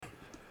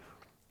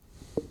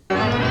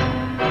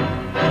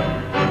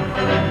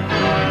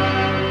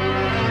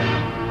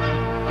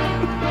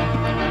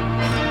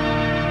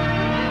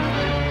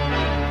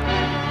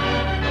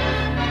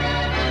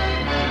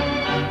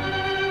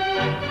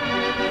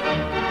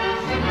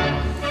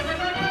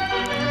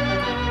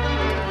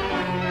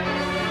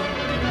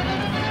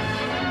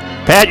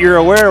Pat, you're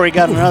aware we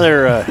got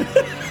another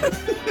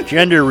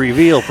gender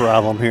reveal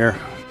problem here.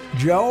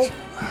 Joe,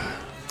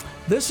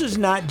 this is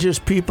not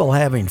just people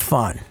having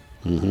fun,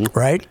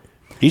 right?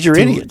 These are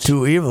idiots.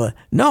 To evil.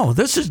 No,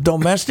 this is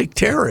domestic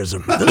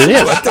terrorism. This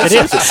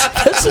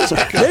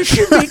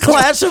should be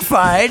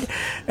classified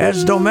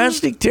as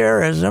domestic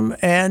terrorism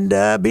and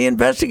be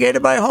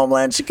investigated by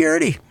Homeland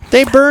Security.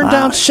 They burned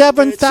down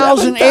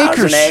 7,000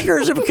 acres. 7,000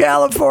 acres of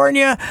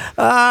California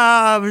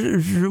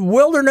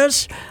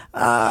wilderness,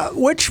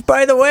 which,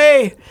 by the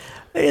way,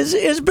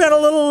 has been a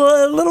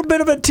little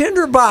bit of a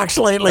tinderbox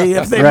lately.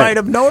 If they might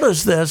have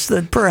noticed this,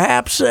 that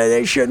perhaps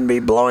they shouldn't be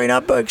blowing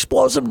up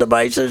explosive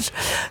devices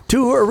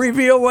to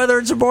reveal whether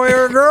it's a boy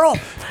or a girl.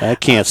 I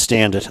can't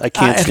stand it.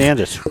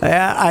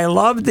 I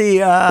love the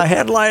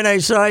headline I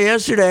saw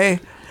yesterday.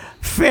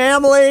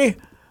 Family,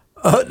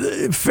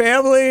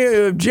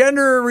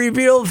 gender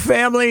revealed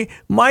family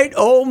might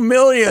owe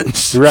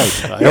millions.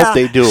 Right. I hope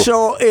they do.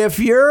 So if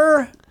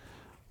you're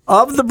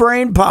of the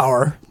brain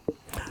power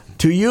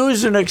to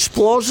use an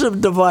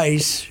explosive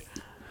device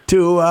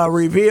to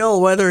reveal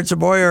whether it's a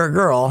boy or a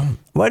girl,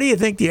 what do you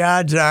think the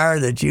odds are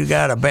that you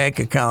got a bank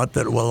account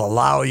that will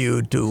allow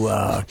you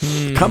to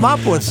come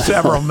up with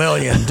several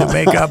million to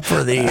make up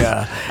for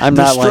the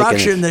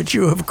destruction that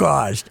you have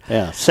caused?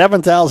 Yeah,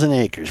 7,000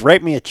 acres.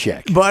 Write me a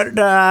check. But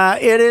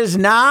it is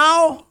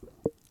now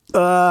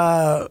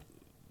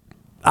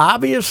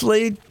obvious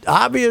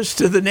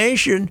to the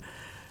nation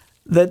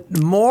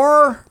that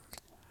more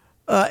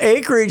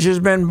acreage has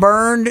been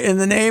burned in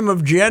the name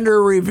of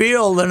gender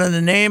reveal than in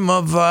the name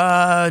of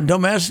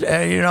domestic,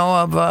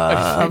 of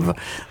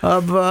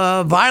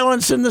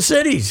violence in the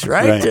cities,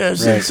 right?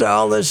 Since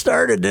all this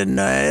started in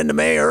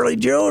May, early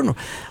June,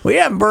 we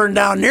haven't burned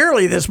down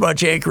nearly this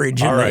much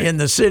acreage in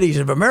the cities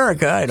of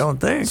America, I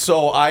don't think.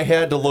 So I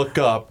had to look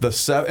up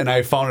and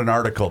I found an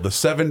article. The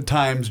 7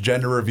 times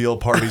gender reveal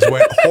parties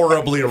went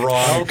horribly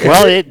wrong. Okay.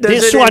 Well,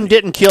 this one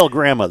didn't kill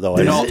Grandma, though.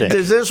 I don't think.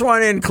 Does this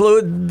one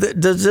include?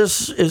 Is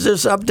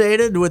this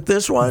updated with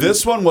this one?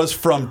 This one was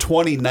from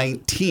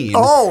 2019.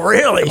 Oh,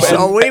 really?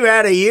 So we've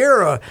had a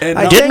year.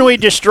 Didn't we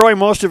destroy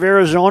most of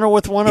Arizona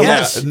with one of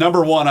them? them?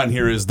 Number one on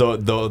here is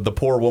the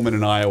poor woman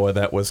in Iowa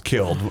that was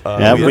killed. We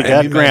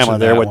got Grandma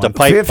there with the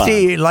pipe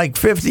bomb. Like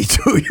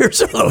 52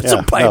 years old. It's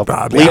a pipe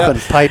bomb.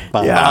 Leaping pipe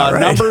bomb.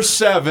 Number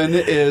 7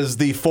 is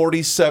the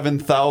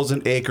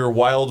 47,000-acre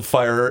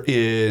wildfire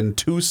in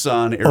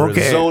Tucson, Arizona.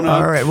 Okay.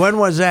 All right. When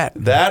was that?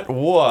 That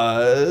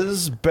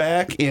was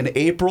back in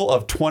April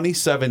of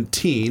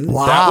 2017.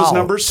 Wow. That was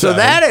number 7. So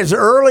that is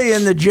early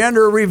in the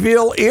gender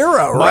reveal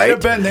era, right? Might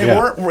have been. They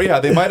weren't. Yeah,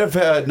 they might have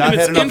not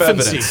had enough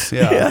evidence.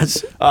 Yeah.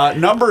 Yes.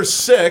 Number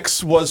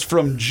 6 was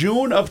from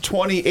June of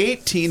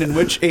 2018, in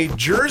which a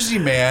Jersey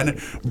man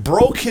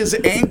broke his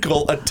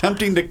ankle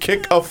attempting to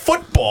kick a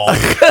football.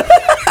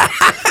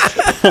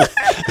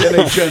 In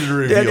a gender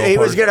reveal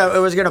it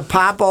was gonna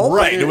pop open.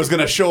 Right. It was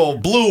gonna show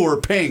blue or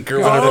pink or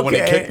whatever when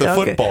he kicked the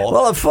football.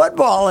 Well, a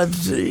football,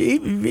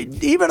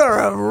 even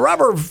a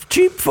rubber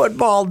cheap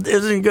football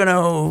isn't going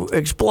to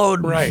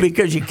explode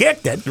because you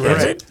kicked it,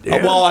 is it?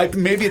 Yeah. Well,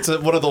 maybe it's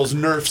one of those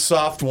Nerf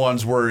soft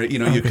ones where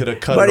you could have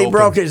cut it open. But he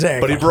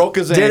broke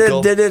his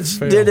ankle. Did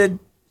it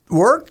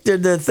work?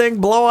 Did the thing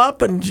blow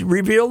up and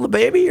reveal the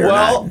baby? Or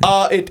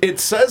not? It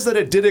says that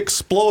it did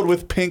explode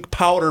with pink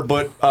powder,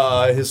 but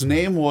his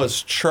name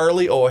was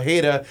Charlie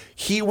Ojeda.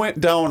 He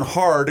went down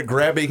hard,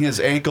 grabbing his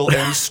ankle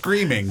and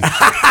screaming.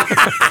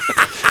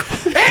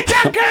 It's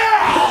a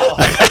girl!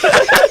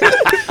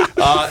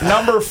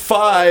 Number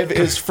 5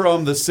 is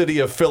from the city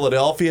of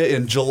Philadelphia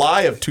in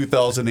July of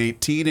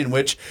 2018, in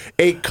which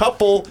a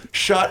couple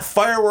shot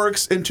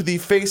fireworks into the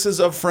faces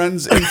of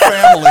friends and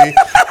family.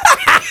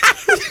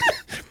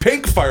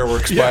 Pink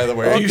fireworks, by the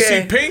way. Okay. You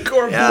see pink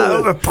or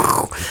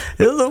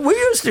blue? We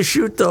used to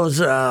shoot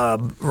those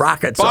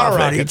rockets off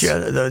at each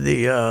other.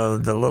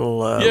 The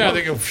little.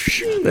 They go.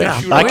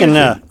 I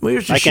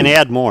can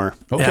add more.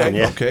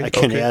 Okay. I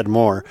can add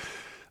more.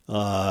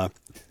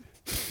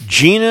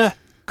 Gina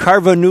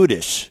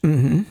Carvanudis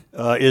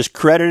is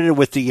credited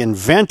with the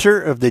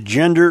inventor of the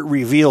gender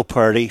reveal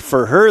party.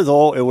 For her,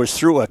 though, it was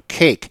through a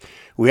cake.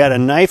 We had a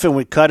knife and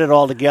we cut it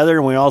all together,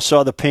 and we all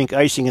saw the pink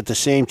icing at the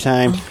same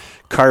time.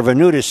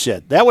 Carvanudis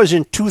said. That was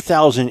in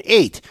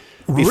 2008,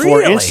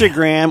 before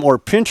Instagram or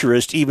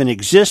Pinterest even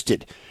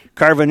existed.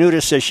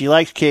 Carvanudis says she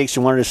likes cakes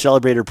and wanted to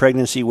celebrate her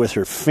pregnancy with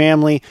her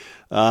family.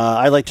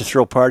 I like to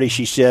throw parties,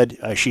 she said.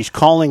 She's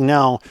calling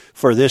now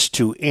for this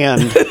to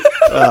end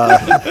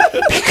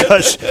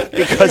because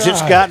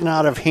it's gotten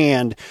out of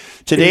hand.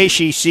 Today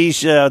she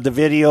sees the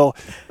video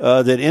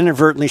that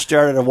inadvertently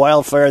started a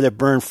wildfire that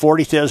burned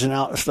 40,000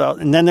 out.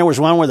 And then there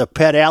was one with a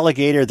pet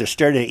alligator that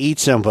started to eat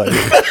somebody.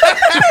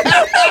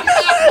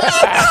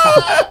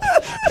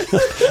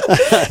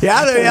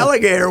 Yeah, the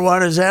alligator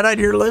one, is that on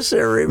your list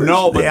there, Reavers?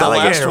 No, but the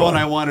last one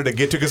I wanted to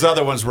get to, because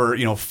other ones were,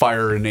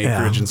 fire and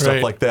acreage and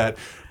stuff like that.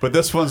 But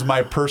this one's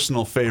my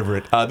personal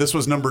favorite. This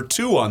was number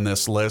 2 on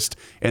this list,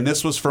 and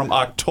this was from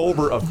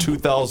October of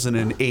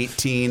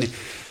 2018.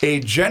 A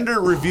gender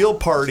reveal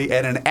party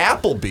at an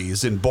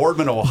Applebee's in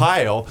Boardman,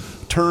 Ohio,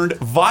 turned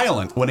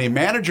violent when a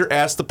manager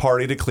asked the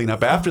party to clean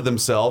up after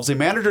themselves. A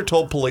manager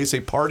told police a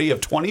party of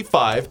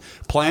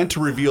 25 planned to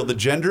reveal the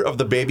gender of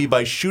the baby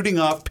by shooting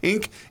off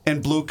pink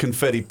and blue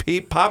confetti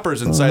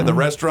poppers inside the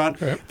restaurant.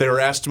 They were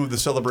asked to move the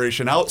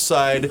celebration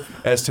outside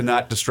as to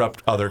not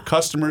disrupt other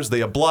customers. They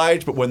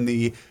obliged, but when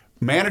the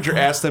manager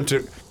asked them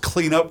to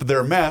clean up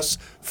their mess,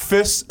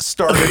 fists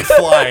started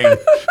flying.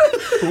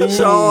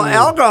 So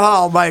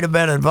alcohol might have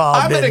been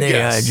involved in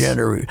the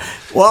gender.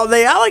 Well,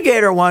 the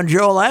alligator one,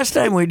 Joe, last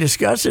time we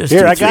discussed this,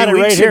 here, 2 I got it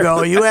 3 weeks right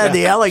ago, you had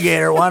the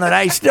alligator one, and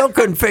I still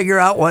couldn't figure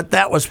out what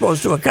that was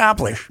supposed to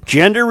accomplish.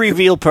 Gender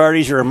reveal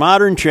parties are a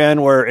modern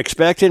trend where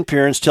expectant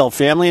parents tell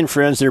family and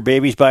friends their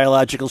baby's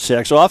biological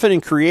sex, often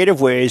in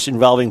creative ways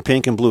involving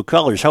pink and blue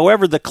colors.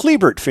 However, the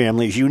Kleebert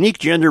family's unique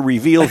gender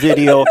reveal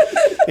video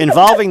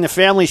involving the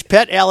family's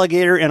pet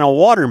alligator and a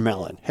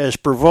watermelon has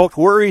provoked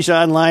worries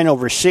online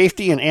over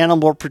safety and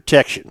animal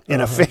protection.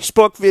 In a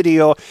Facebook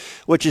video,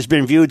 which has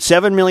been viewed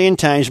 7 million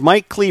times,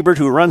 Mike Kleebert,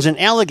 who runs an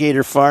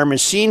alligator farm,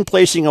 is seen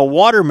placing a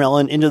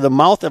watermelon into the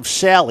mouth of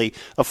Sally,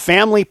 a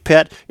family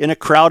pet, in a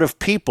crowd of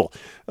people.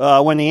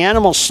 When the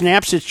animal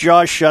snaps its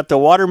jaws shut, the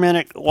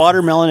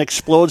watermelon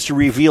explodes to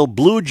reveal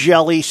blue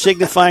jelly,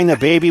 signifying the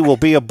baby will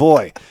be a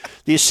boy.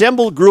 The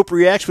assembled group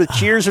reacts with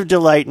cheers of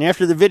delight, and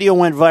after the video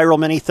went viral,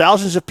 many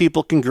thousands of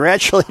people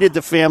congratulated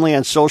the family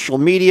on social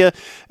media,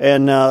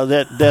 and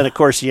then, of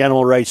course, the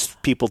animal rights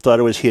people thought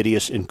it was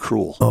hideous and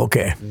cruel.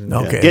 Okay.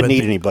 Didn't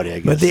eat anybody, I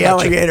guess. But the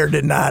alligator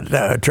did not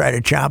try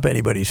to chomp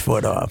anybody's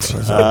foot off.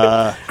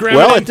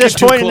 Well, at this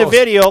point in the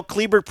video,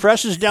 Kleebert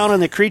presses down on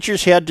the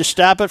creature's head to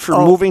stop it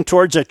from moving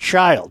towards a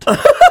child.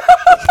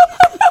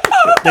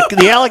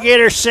 The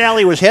alligator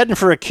Sally was heading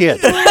for a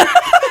kid.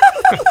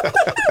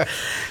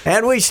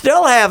 And we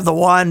still have the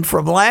one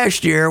from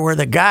last year where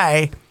the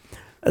guy,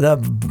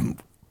 the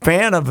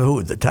fan of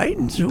who? The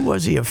Titans? Who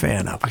was he a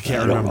fan of? I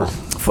can't remember.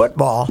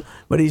 Football,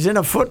 but he's in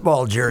a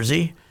football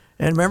jersey.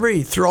 And remember,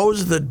 he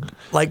throws the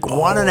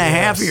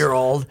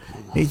 1.5-year-old.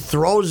 He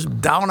throws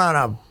down on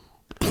a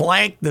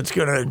plank that's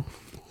gonna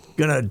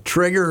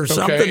trigger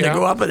something to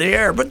go up in the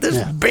air. But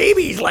this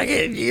baby's like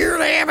a year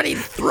and a half, and he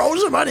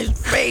throws him on his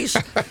face.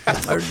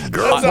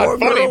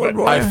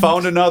 I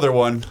found another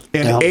one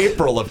in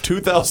April of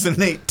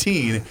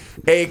 2018.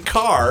 A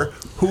car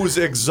whose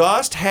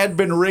exhaust had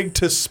been rigged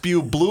to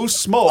spew blue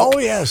smoke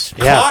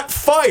caught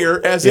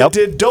fire as it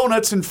did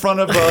donuts in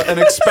front of an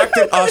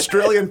expectant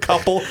Australian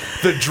couple.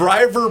 The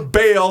driver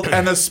bailed,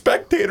 and the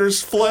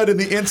spectators fled in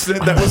the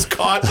incident that was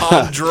caught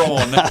on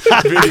drone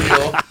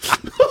video.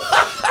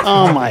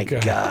 Oh, my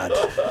God.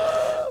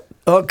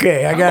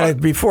 Okay, I got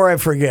it. Before I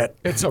forget.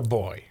 It's a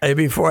boy.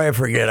 Before I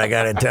forget, I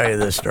got to tell you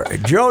this story.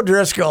 Joe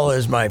Driscoll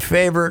is my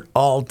favorite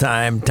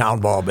all-time town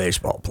ball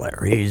baseball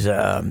player.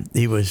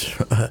 He was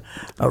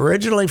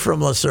originally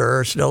from Le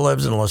Sueur, still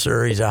lives in Le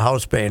Sueur. He's a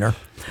house painter,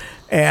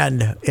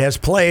 and has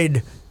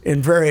played in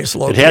various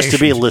locations. It has to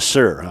be Le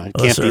Sueur. It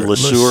can't be Le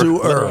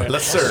Sueur.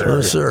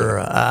 Le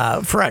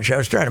Sueur. French. I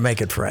was trying to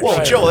make it French.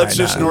 Well, Joe, that's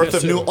just north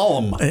of New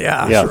Ulm.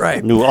 Yeah, that's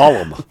right. New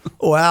Ulm.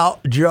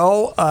 Well,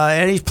 Joe,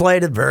 and he's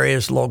played at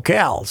various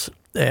locales.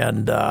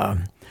 And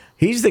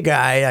he's the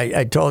guy,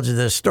 I told you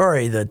this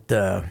story,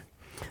 that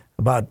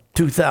about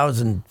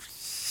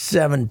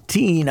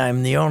 2017,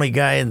 I'm the only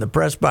guy in the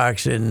press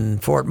box in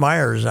Fort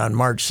Myers on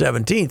March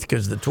 17th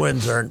because the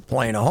Twins aren't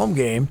playing a home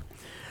game.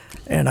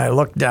 And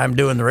I'm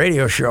doing the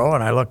radio show,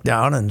 and I look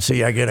down and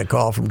see I get a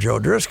call from Joe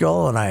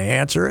Driscoll, and I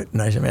answer it.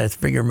 And I said, I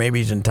figure maybe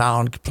he's in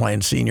town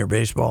playing senior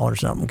baseball or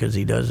something because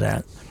he does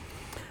that.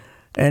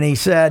 And he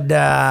said,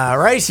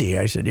 Ricey.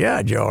 I said,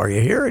 yeah, Joe, are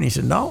you here? And he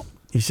said, no.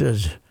 He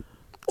says,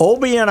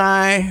 Obie and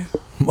I,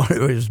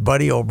 his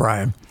buddy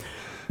O'Brien,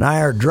 and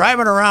I are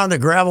driving around the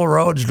gravel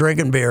roads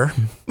drinking beer,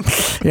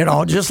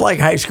 just like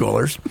high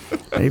schoolers,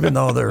 even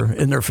though they're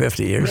in their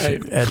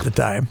 50s at the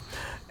time.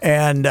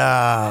 And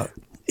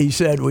he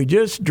said, we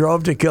just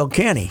drove to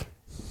Kilkenny,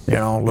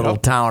 little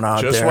town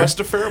out there. Just west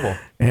of Faribault.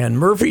 And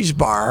Murphy's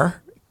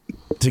Bar,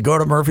 to go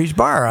to Murphy's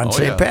Bar on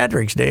St.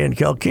 Patrick's Day in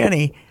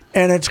Kilkenny,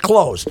 and it's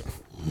closed.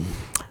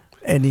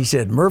 And he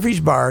said, Murphy's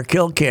Bar,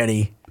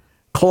 Kilkenny,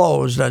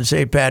 closed on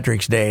St.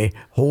 Patrick's Day.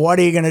 What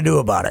are you going to do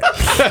about it?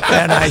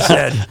 And I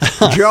said,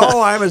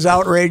 Joe, I'm as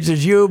outraged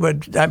as you,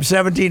 but I'm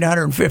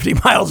 1,750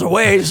 miles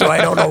away, so I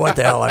don't know what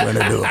the hell I'm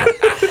going to do about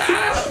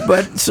it.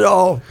 But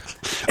so...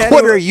 Anyway,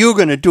 what are you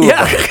going to do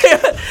about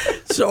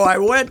it? So I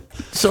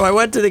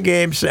went to the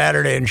game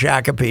Saturday in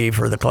Shakopee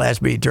for the Class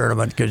B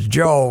tournament because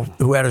Joe,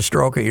 who had a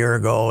stroke a year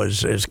ago,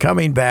 is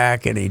coming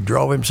back, and he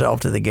drove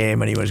himself to the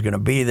game, and he was going to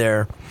be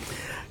there.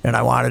 And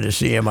I wanted to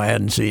see him. I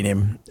hadn't seen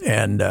him.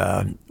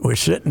 And we're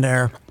sitting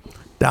there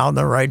down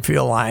the right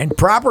field line,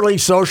 properly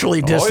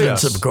socially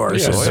distanced, of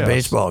course, at the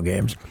baseball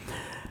games.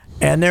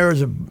 And there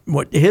was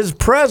his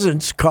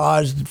presence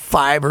caused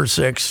 5 or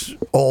 6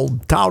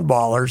 old town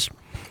ballers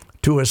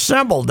to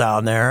assemble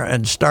down there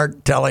and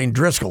start telling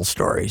Driscoll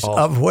stories,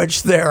 of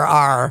which there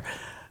are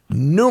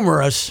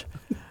numerous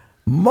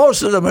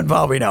Most of them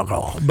involving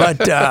alcohol, but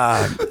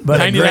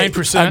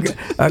 99%?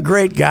 A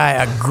great guy,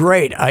 a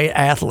great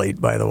athlete,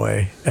 by the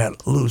way,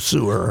 at Le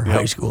Sueur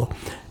High School.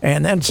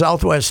 And then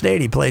Southwest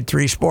State, he played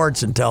 3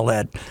 sports until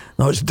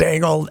those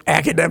dang old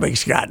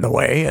academics got in the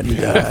way, and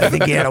I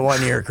think he had a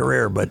 1-year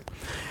career. But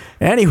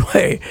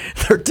anyway,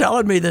 they're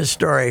telling me this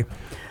story.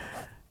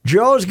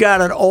 Joe's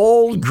got an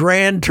old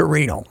Grand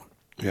Torino.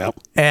 Yep.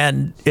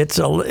 And it's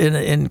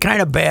in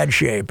kind of bad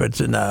shape. It's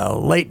in the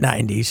late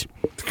 90s.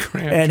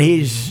 And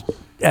he's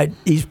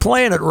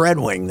playing at Red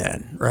Wing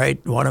then,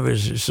 right?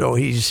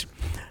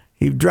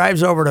 He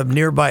drives over to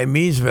nearby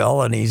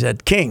Meesville, and he's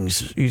at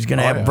King's. He's going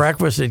to have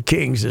breakfast at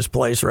King's, this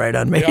place right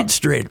on Main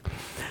Street.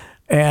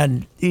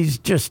 And he's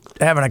just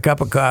having a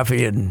cup of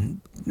coffee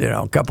and,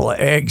 a couple of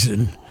eggs,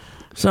 and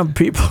some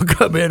people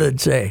come in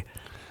and say,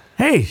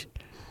 "Hey,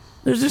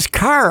 there's this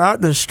car out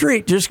in the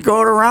street just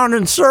going around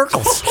in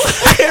circles."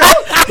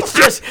 It's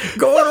just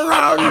going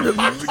around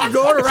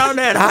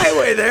that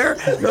highway there,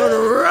 going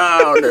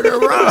around and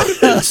around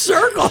in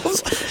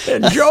circles.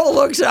 And Joe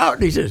looks out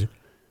and he says,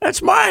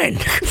 "That's mine."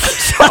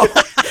 So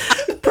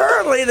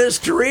apparently this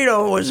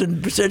Torino was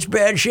in such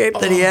bad shape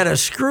that he had a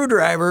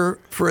screwdriver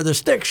for the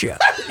stick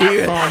shift. He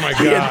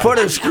had put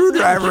a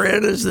screwdriver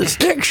in as the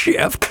stick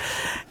shift,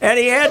 and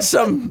he had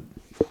some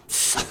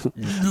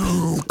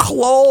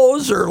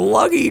clothes or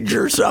luggage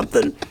or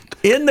something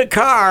in the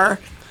car,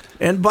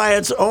 and by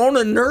its own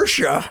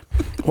inertia,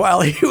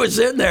 while he was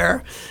in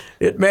there,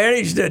 it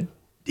managed to.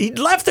 He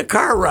left the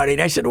car running.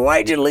 I said,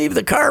 "Why'd you leave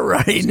the car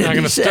running?" It's not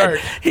going to start.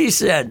 He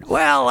said,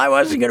 "Well, I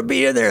wasn't going to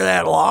be in there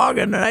that long,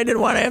 and I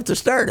didn't want to have to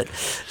start it."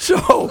 So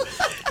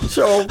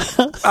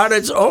on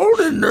its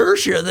own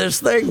inertia,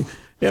 this thing,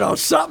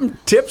 something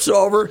tips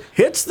over,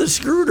 hits the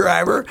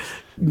screwdriver,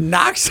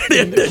 knocks it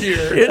into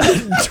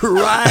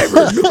drive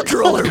or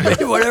neutral or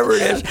whatever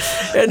it is,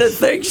 and the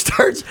thing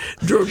starts.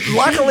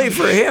 Luckily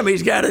for him,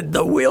 he's got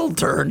the wheel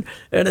turn,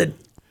 and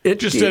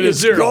just at a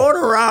zero, going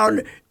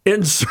around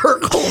in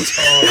circles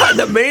on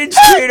the main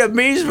street of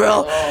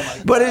Meesville,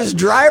 but his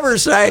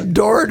driver's side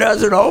door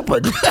doesn't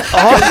open. He's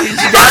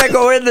got to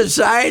go in the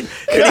side,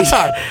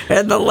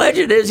 and the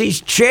legend is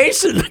he's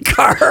chasing the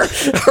car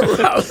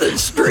around the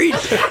street,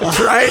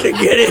 trying to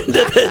get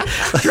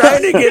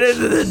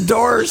into the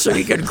door so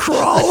he can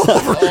crawl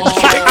over.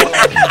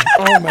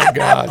 Oh my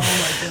God!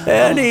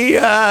 And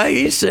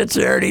he sits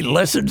there and he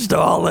listens to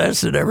all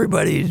this, and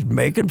everybody's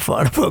making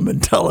fun of him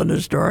and telling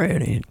the story,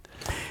 and he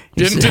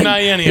didn't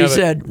deny any of it. He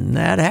said,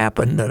 "That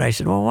happened." And I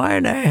said, "Well, why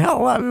in the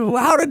hell?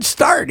 How did it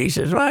start?" He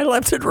says, "Well, I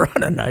left it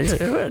running." I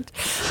said,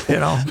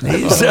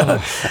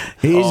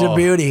 he's a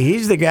beauty.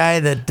 He's the guy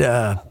that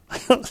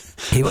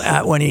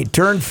when he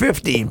turned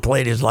 50 and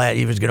played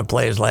he was going to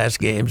play his last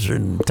games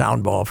in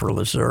town ball for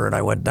Le Sueur, and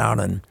I went down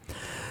and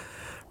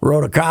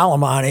wrote a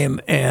column on him,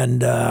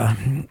 and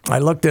I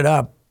looked it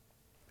up,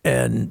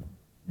 and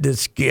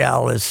this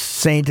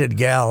sainted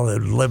gal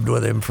that lived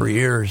with him for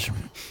years,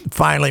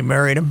 finally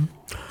married him.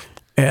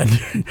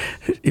 And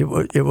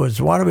it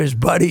was one of his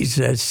buddies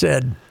that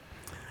said,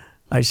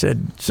 I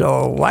said,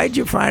 "So why'd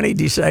you finally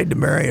decide to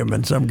marry him?"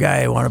 And some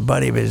guy, one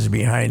buddy of his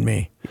behind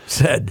me,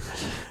 said,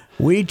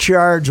 "We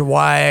charge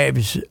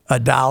wives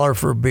 $1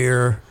 for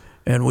beer,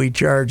 and we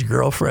charge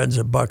girlfriends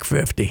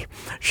 $1.50.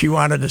 She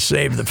wanted to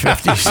save the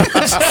 50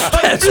 cents.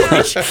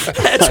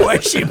 That's why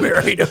she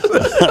married him."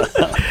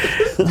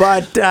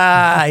 But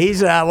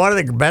he's one of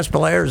the best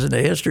players in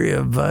the history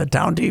of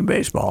town team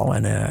baseball,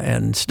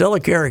 and still a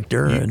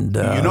character. And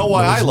you know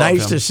why it was I love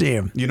nice him? to see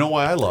him. You know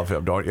why I love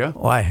him, don't you?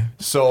 Why?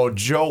 So,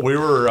 Joe, we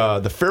were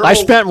the Faribault. I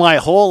spent my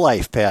whole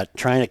life, Pat,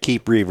 trying to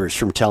keep Reavers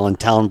from telling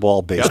town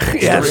ball baseball.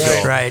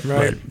 Yes, right.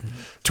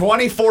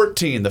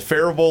 2014, the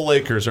Faribault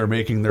Lakers are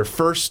making their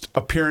first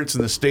appearance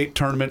in the state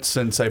tournament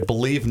since, I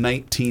believe,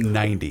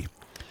 1990.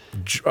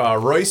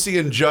 Royce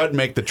and Judd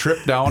make the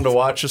trip down to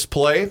watch us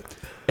play,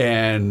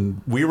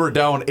 and we were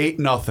down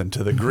 8-0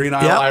 to the Green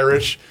Isle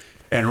Irish.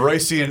 And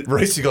Royce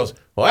goes,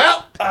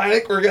 "Well, I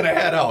think we're going to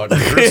head out."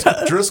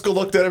 Driscoll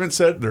looked at him and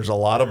said, "There's a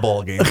lot of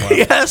ball games left."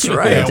 Yes,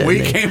 right. And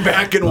we came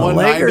back and won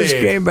 9-8. Lakers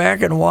came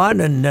back and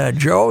won, and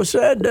Joe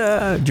said,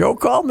 Joe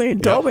called me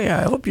and told me,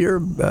 I hope you're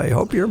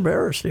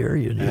embarrassed here.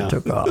 You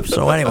took off.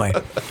 So anyway,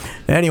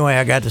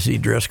 I got to see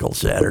Driscoll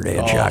Saturday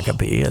at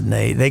Shakopee, and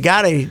they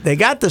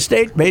got the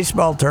state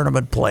baseball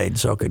tournament played.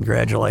 So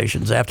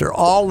congratulations after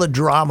all the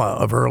drama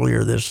of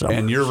earlier this summer.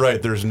 And you're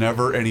right. There's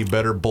never any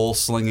better bull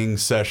slinging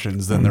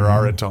sessions than there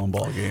are at town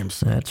ball games.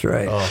 That's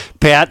right.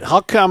 Pat, how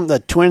come the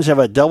Twins have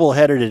a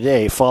doubleheader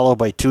today followed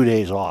by 2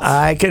 days off?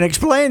 I can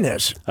explain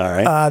this. All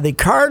right. The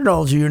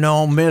Cardinals,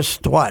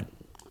 missed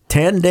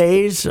 10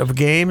 days of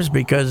games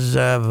because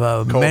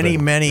of many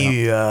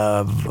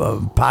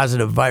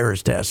positive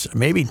virus tests,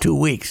 maybe 2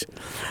 weeks.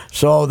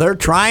 So they're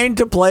trying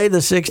to play the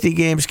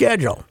 60-game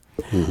schedule.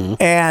 Mm-hmm.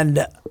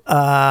 And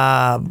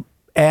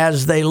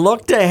as they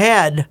looked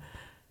ahead,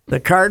 the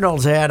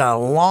Cardinals had a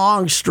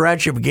long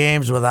stretch of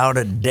games without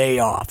a day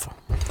off.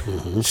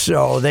 Mm-hmm.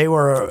 So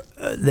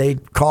they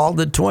called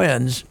the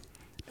Twins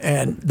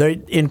And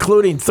they,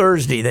 including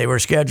Thursday, they were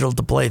scheduled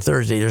to play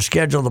Thursday. They're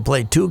scheduled to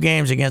play 2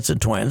 games against the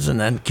Twins and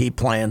then keep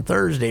playing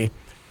Thursday.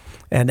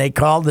 And they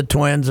called the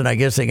Twins, and I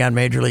guess they got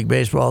Major League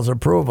Baseball's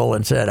approval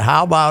and said,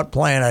 how about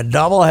playing a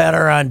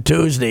doubleheader on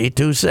Tuesday,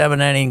 2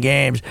 7-inning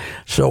games,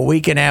 so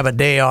we can have a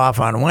day off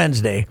on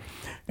Wednesday.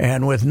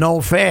 And with no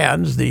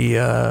fans,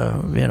 there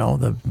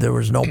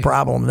was no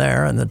problem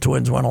there, and the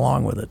Twins went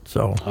along with it.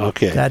 So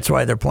that's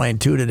why they're playing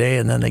 2 today,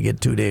 and then they get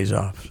 2 days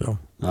off. So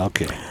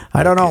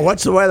I don't know.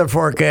 What's the weather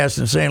forecast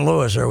in St.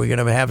 Louis? Are we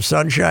going to have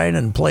sunshine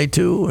and play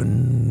 2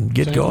 and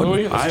get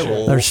going?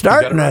 They're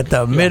starting at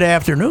the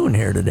mid-afternoon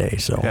here today.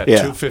 So at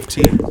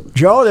 2:15.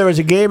 Joe, there was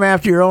a game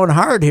after your own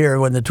heart here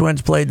when the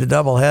Twins played the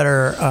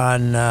doubleheader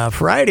on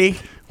Friday.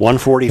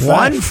 145.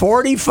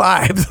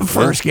 145, the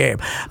first game.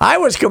 I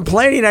was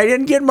complaining I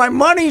didn't get my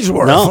money's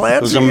worth. No,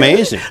 it was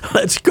amazing.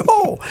 Let's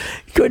go.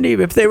 Couldn't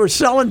even, if they were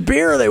selling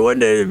beer, they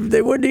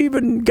wouldn't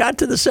even got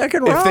to the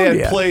second round If they had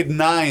yet. played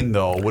 9,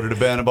 though, would it have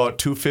been about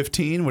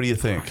 2:15? What do you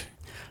think?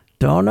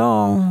 Don't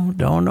know.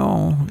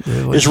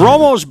 Is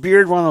Romo's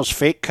beard one of those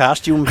fake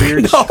costume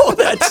beards? No,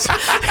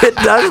 it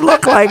does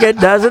look like it,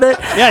 doesn't it?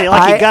 Yeah,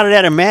 like he got it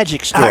at a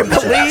magic store.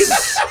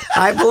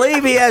 I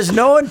believe he has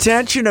no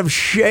intention of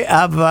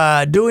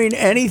doing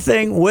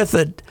anything with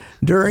it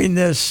during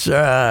this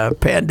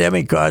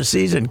pandemic-caused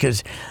season,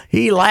 because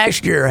he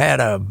last year had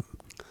a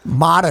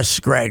modest,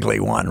 scraggly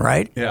one,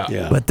 right?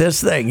 Yeah. But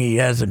this thing, he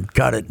hasn't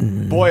cut it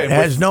and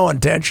has no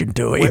intention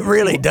to. It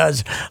really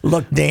does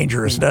look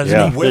dangerous,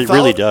 doesn't he? It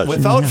really does.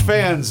 Without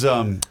fans,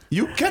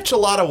 you catch a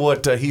lot of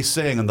what he's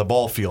saying in the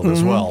ball field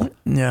as well.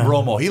 Yeah.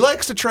 Romo, he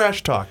likes to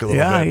trash talk a little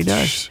bit. Yeah, he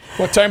does.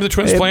 What time are the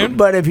Twins playing?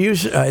 But if you,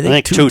 I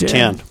think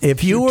 2:10.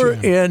 If you were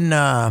in,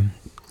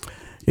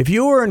 if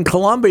you were in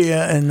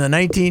Columbia in the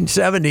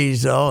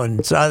 1970s, though,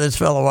 and saw this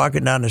fellow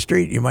walking down the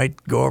street, you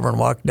might go over and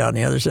walk down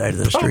the other side of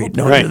the street.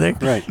 Don't you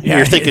think? Right. Yeah,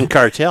 You're thinking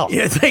cartel.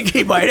 You think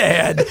he might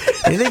have had?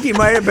 You think he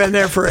might have been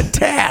there for a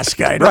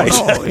task? I don't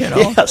know. You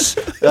know. Yes,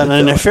 and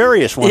a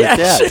nefarious one at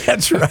that. Yes,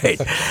 that's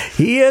right.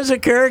 He is a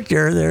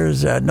character.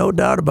 There's no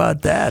doubt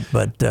about that.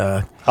 But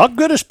how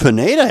good is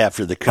Pineda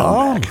after the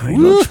comeback? he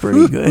looks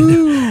pretty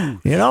good.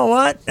 You know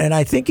what? And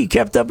I think he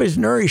kept up his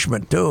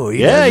nourishment too.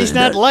 He's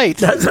not light.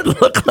 Doesn't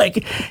look like,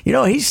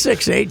 he's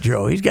 6'8",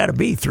 Joe. He's got to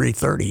be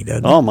 330,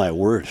 doesn't he? Oh my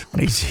word!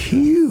 He's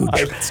huge.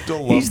 I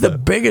still love He's the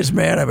that. biggest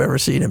man I've ever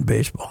seen in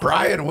baseball.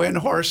 Brian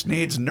Windhorst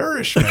needs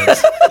nourishment.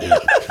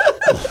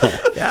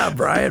 Yeah,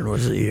 Brian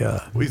was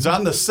the. He's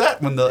on the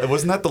set when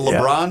wasn't that the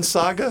LeBron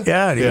saga?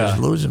 Yeah, and he was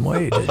losing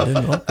weight. It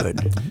didn't look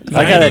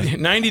good.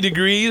 90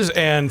 degrees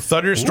and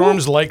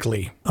thunderstorms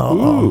likely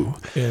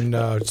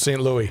in St.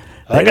 Louis.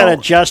 I got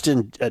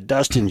a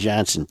Dustin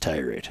Johnson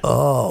tirade.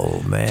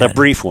 Oh man, It's a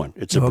brief one.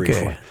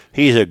 Okay. one.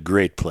 He's a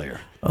great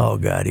player. Oh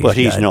God, But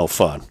he's no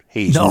fun.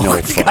 He's no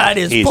fun. God,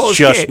 He's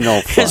just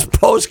no fun. His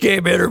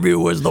post-game interview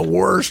was the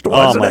worst,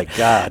 wasn't my it?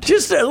 God.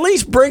 Just at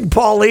least bring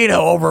Paulina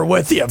over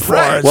with you for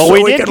us. Well, so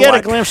we we did can get a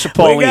watch. glimpse of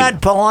Paulina.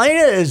 Paulina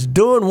is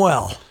doing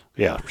well.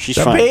 Yeah, she's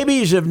The fine.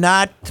 babies have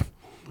not.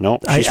 No,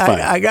 she's fine.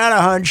 I got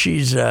a hunch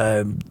she's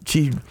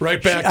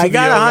Right back to I the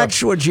got a yoga.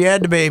 hunch when she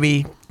had the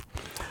baby,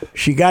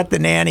 she got the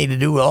nanny to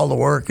do all the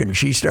work, and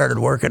she started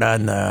working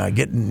on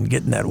getting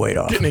that weight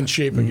off. Getting in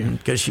shape again.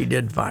 Because she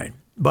did fine.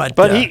 But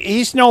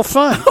he's no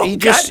fun. He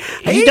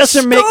he's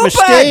doesn't make stupid.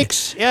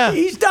 mistakes. Yeah.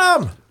 He's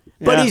dumb.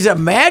 But Yeah. he's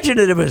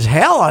imaginative as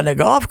hell on the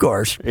golf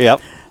course.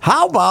 Yep.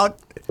 How about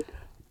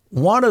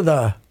one of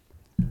the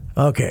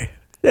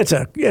it's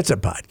a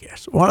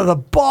podcast. One of the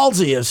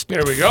ballsiest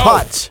There we go.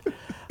 putts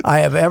I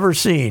have ever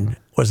seen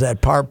was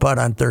that par putt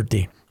on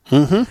 13.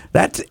 Mm-hmm.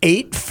 That's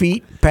 8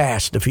 feet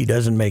past if he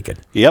doesn't make it.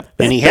 Yep.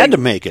 And he had to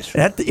make it.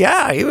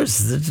 He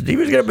was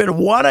going to have been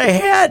one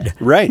ahead.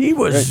 Right, He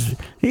was,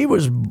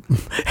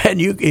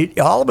 and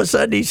all of a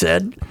sudden he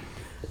said,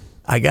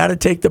 I got to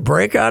take the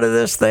brake out of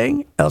this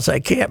thing, else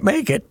I can't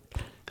make it.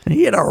 And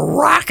he had a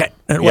rocket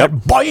and Yep.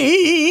 went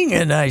boing.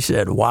 And I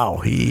said,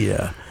 wow,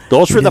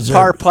 Those were the deserved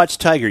par it. putts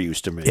Tiger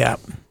used to make. Yeah.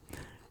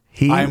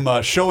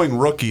 I'm showing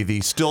Rookie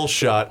the still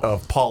shot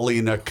of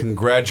Paulina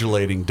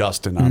congratulating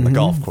Dustin on the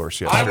golf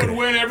course I yesterday. would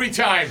win every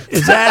time.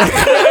 Is that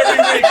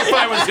Every week if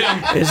I was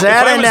him. is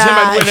that if I was him,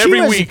 I'd win she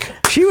every was, week.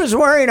 She was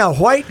wearing a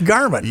white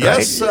garment.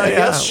 Yes, right?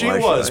 yes, she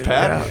was,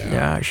 Pat.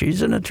 Yeah,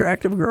 she's an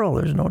attractive girl.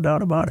 There's no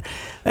doubt about it.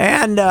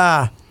 And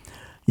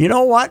you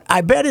know what?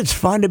 I bet it's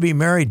fun to be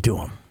married to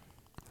him.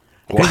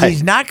 Because Why?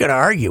 he's not going to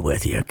argue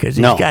with you because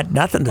he's No. got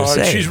nothing to Oh,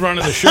 say. she's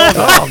running the show.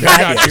 Oh, I God,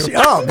 got yes. you.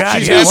 Oh, God,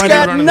 She's yeah, He's got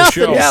got running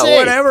nothing the show. to Yeah, say.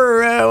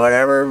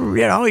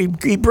 whatever.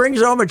 He brings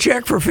home a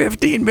check for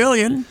 $15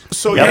 million.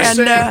 So you're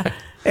saying-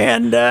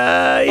 and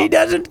he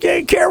doesn't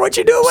care what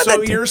you do with So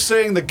it. you're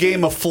saying the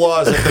game of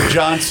flaws at the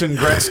Johnson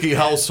Gretzky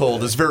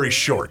household is very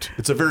short.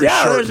 It's a very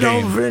Yeah, short there's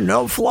game.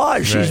 no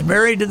flaws. She's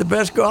married to the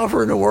best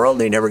golfer in the world,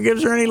 and he never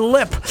gives her any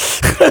lip.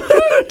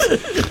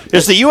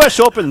 Is the U.S.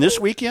 Open this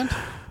weekend?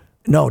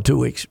 No, 2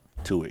 weeks.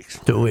 2 weeks.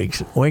 2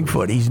 weeks.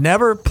 Wingfoot. He's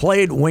never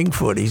played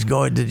Wingfoot. He's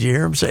going. Did you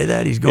hear him say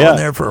that? He's going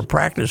there for a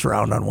practice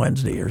round on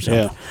Wednesday or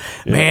something.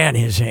 Yeah. Man,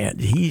 his hand.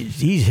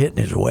 He's hitting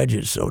his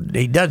wedges, so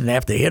he doesn't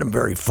have to hit them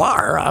very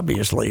far,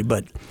 obviously.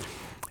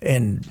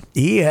 And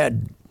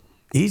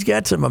he's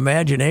got some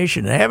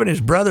imagination. And having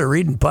his brother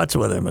reading putts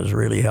with him has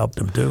really helped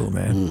him too,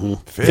 man. Mm-hmm.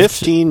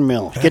 15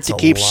 mil. Get to a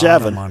keep lot of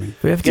 7. money.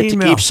 15 Get to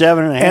mil. keep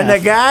 7.5. And the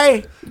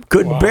guy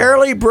could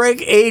barely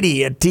break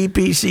 80 at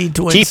TPC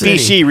Twin City.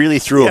 TPC really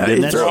threw him, Yeah, he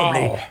didn't it? threw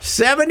him. Wow.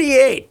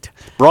 78.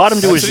 Brought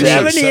him to his knees.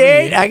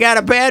 78. I got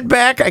a bad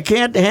back. I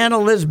can't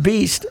handle this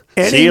beast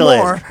See you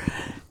later. anymore.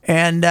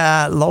 And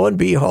lo and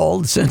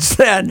behold, since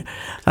then,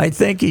 I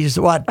think he's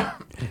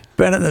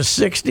been in the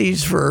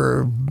 60s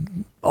for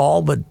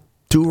all but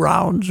 2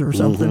 rounds or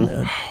something.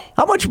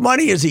 How much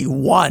money has he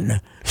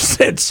won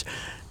since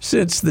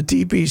the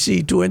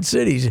TPC Twin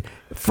Cities?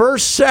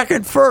 First,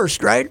 second,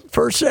 first, right?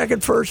 First,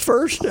 second,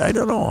 first. I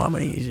don't know how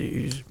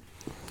many.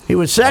 He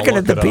was second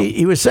at the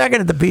he was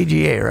second at the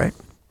PGA, right?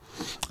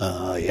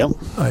 Yep.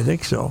 I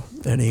think so.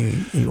 And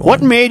he won.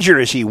 What major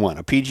has he won?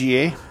 A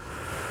PGA?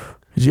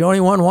 He's the only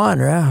one,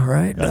 yeah,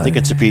 right? I think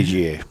it's a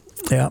PGA.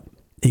 Yeah.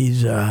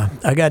 He's.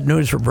 I got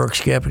news for Brooks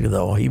Koepka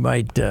though. He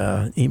might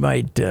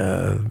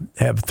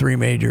have 3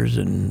 majors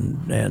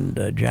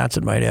and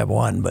Johnson might have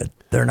 1, but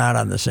they're not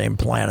on the same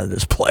planet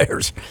as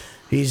players.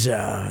 He's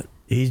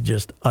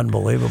just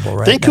unbelievable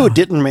right Think now. who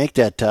didn't make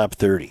that top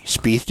 30?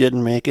 Spieth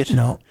didn't make it.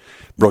 No,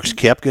 Brooks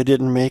Koepka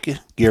didn't make it.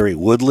 Gary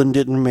Woodland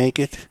didn't make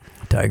it.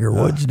 Tiger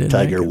Woods didn't.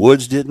 Tiger make it.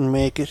 Woods didn't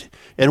make it.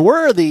 And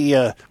where are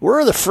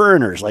the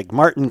foreigners like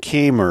Martin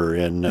Kamer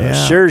and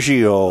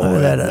Sergio?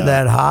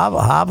 That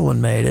Hovland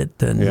made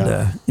it, and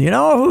Yeah. you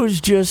know who's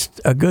just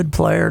a good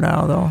player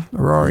now though?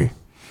 Rory.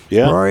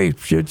 Yeah. Rory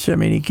shoots. I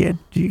mean, he can't.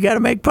 You got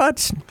to make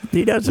putts.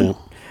 He doesn't.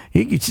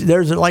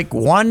 There's like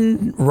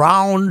one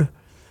round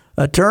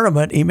a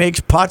tournament. He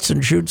makes putts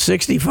and shoots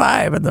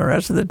 65, and the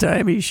rest of the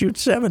time he shoots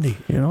 70.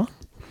 You know.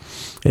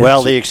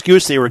 Well, the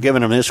excuse they were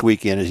giving him this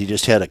weekend is he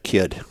just had a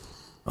kid.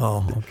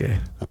 Oh, okay.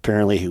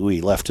 Apparently, he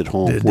left at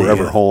home, Did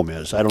wherever they, home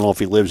is. I don't know if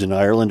he lives in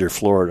Ireland or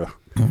Florida.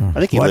 I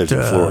think he What, lives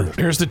in Florida.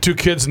 Here's the 2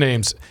 kids'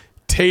 names: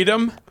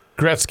 Tatum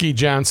Gretzky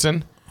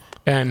Johnson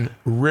and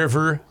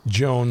River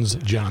Jones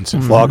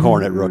Johnson.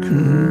 Foghorn at Rook.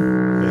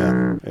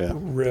 Yeah.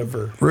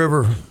 River.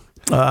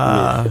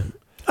 I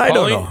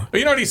don't Paulie, know.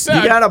 You know what he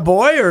said? You got a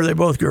boy, or are they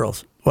both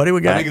girls? What do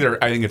we got?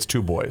 I think it's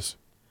 2 boys.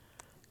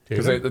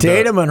 'Cause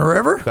Tatum and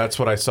River. That's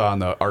what I saw in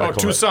the Oh, article.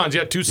 2 sons.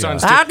 Yeah, 2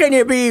 sons. How can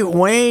you be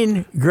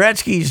Wayne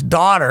Gretzky's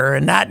daughter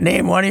and not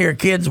name one of your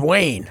kids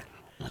Wayne?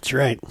 That's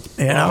right.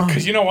 You know?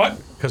 Because you know what?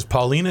 Because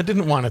Paulina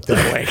didn't want it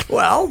that way.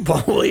 Well,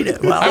 Paulina.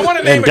 I Well, want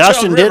to name And a child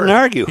Dustin River. didn't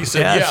argue. He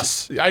said,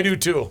 Yes. yes, I do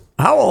too.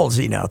 how old is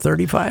he now?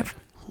 35?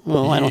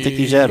 Well, I don't think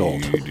he's that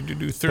old.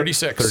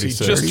 36. He 36.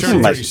 just Oh,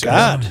 turned my 36.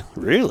 God.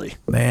 Really?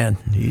 Man,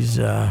 he's.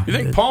 You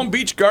think Palm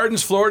Beach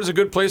Gardens, Florida is a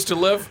good place to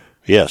live?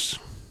 Yes.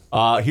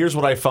 Here's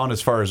what I found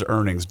as far as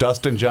earnings.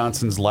 Dustin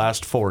Johnson's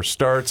last 4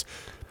 starts: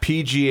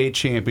 PGA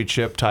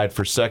Championship tied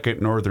for 2nd,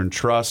 Northern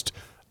Trust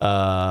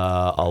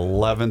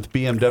 11th,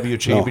 BMW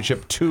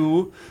Championship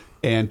 2,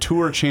 and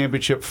Tour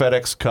Championship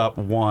FedEx Cup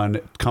 1.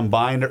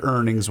 Combined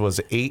earnings was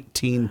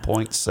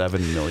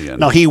 $18.7 million.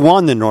 Now, he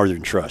won the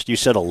Northern Trust. You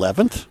said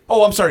 11th?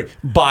 Oh, I'm sorry.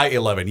 By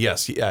 11,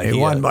 yes. Yeah, He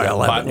won by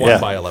 11. Won Yeah.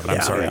 by 11.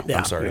 I'm sorry.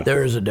 I'm sorry.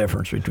 There is a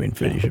difference between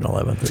finishing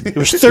 11th. He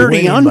was 30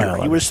 Winning by under.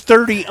 11. He was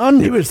 30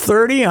 under. He was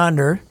 30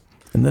 under,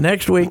 and the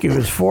next week he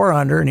was 4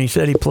 under, and he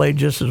said he played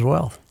just as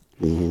well.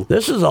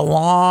 This is a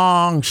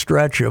long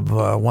stretch of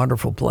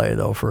wonderful play,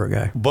 though, for a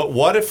guy. But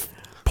what if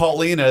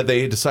Paulina,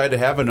 they decide to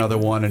have another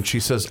one, and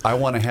she says, I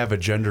want to have a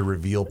gender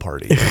reveal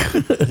party?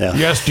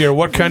 Yes, dear.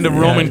 What kind of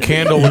Roman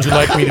candle would you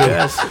like me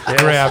to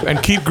grab?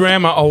 And keep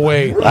Grandma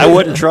away. I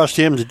wouldn't trust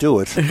him to do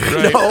it.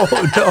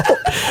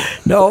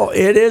 No,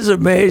 it is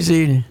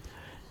amazing.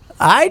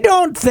 I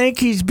don't think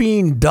he's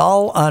being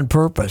dull on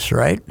purpose,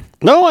 right?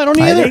 No, I don't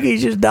I either. think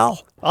he's just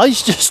dull. Oh,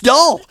 he's just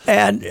dull.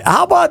 And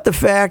how about the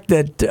fact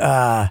that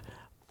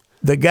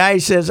the guy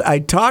says, I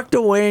talked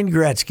to Wayne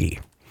Gretzky,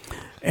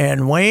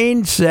 and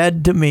Wayne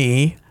said to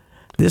me,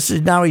 this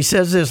is now he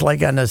says this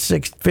like on the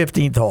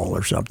 15th hole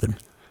or something.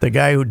 The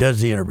guy who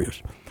does the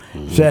interviews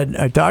said,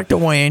 I talked to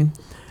Wayne,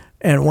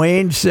 and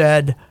Wayne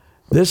said,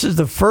 this is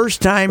the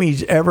first time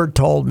he's ever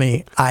told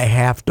me I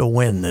have to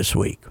win this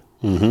week.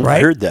 Right?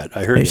 I heard that.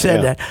 He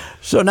said that.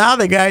 So now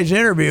the guy's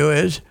interview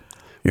is,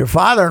 your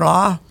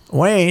father-in-law,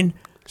 Wayne,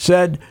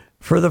 said,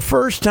 for the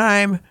first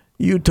time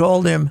you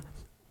told him,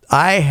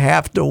 I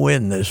have to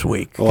win this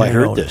week. Oh, I You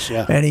heard know? this,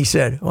 yeah. And he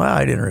said, well,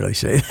 I didn't really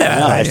say that.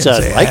 No, I didn't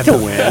said say I'd like have to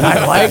win.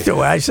 I'd like to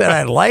win. I said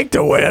I'd like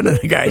to win. And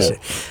the guy said,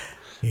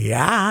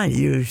 yeah,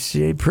 you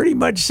pretty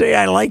much say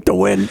I like to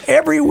win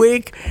every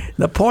week.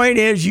 The point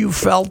is you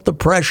felt the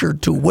pressure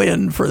to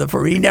win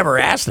for he never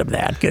asked him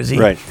that because he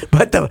Right.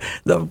 But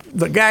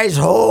the guy's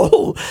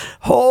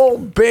whole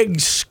big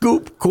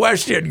scoop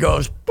question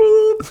goes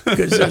boop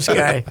because this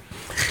guy,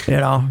 you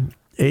know,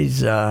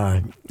 he's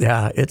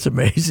it's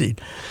amazing.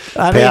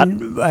 I Pat?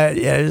 mean,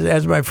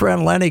 as my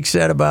friend Lennox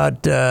said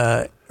about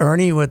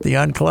Ernie with the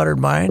uncluttered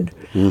mind.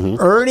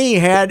 Ernie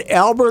had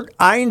Albert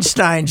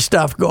Einstein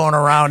stuff going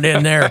around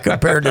in there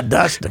compared to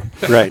Dustin.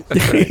 Right.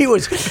 He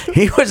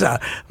was a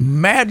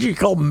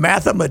magical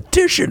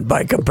mathematician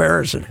by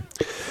comparison.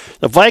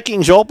 The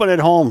Vikings open at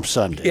home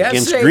Sunday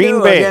against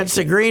Green Bay. Against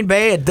the Green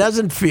Bay, it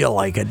doesn't feel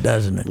like it,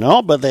 doesn't it?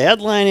 No, but the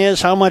headline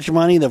is how much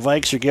money the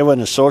Vikes are giving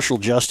to social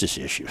justice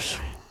issues.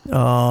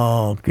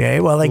 Oh, okay.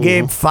 Well, they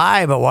gave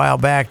 5 a while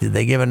back. Did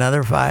they give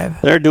another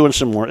 5? They're doing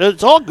some more.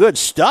 It's all good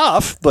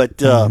stuff,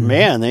 but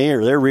man,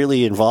 they're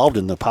really involved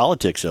in the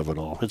politics of it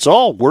all. It's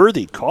all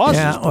worthy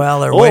causes. Yeah, well,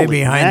 they're way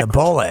Holy behind mackerel. the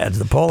poll ads.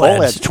 The poll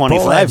ads,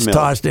 25 million.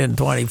 tossed in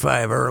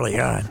 25 early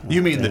on.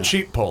 You mean the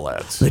cheap poll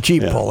ads? The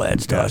cheap poll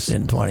ads tossed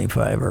in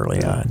 25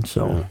 early on.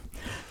 So,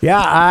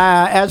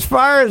 as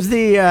far as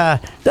the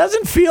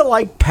doesn't feel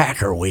like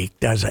Packer week,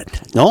 does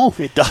it? No,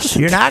 it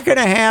doesn't. You're not going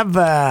to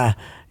have,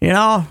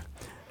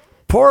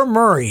 poor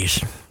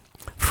Murray's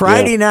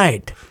Friday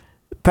night,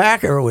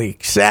 Packer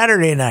week,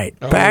 Saturday night,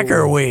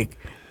 Packer week,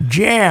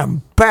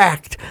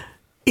 jam-packed,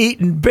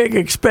 eating big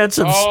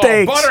expensive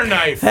steaks. Butter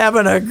knife.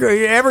 Having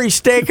every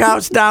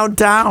steakhouse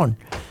downtown.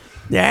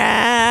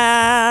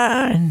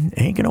 Yeah,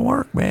 ain't going to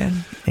work,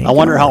 man. I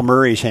wonder how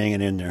Murray's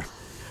hanging in there.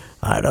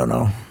 I don't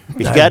know.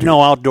 He's got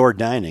no outdoor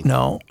dining.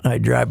 No, I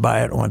drive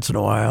by it once in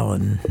a while,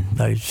 and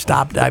I've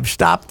stopped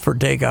for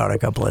takeout a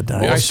couple of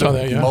times. Yeah, I saw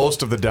that, yeah.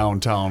 Most of the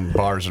downtown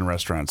bars and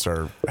restaurants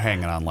are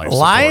hanging on life support.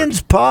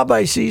 Lions Pub,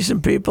 I see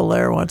some people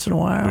there once in a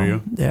while. Do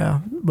you? Yeah,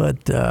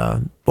 but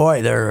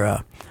boy,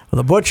 they're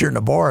the Butcher and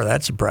the Boar.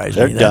 That surprised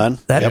me. They're done.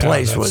 That Yep.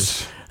 place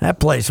was the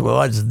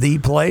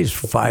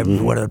place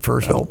when it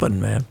first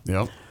opened, man.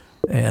 Yep.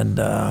 And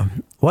how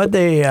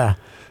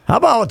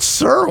about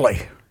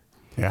Surly?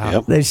 Yeah.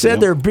 Yep. They said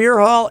their beer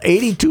hall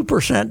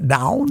 82%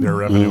 down. Their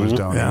revenue was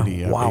down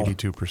Yeah.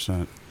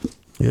 82%.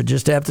 You'll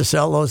just have to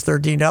sell those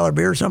 $13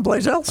 beers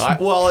someplace else.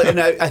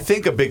 I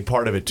think a big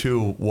part of it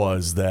too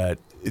was that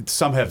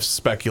some have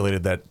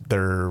speculated that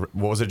their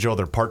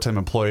part-time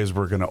employees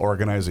were going to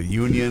organize a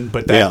union,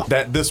 but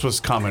that this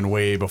was coming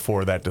way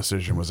before that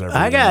decision was ever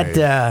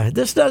made.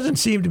 This doesn't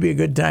seem to be a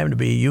good time to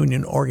be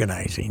union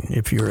organizing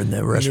if you're in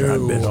the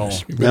restaurant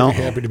business. You're very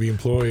happy to be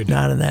employed.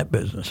 Not in that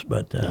business,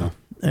 but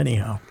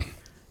anyhow.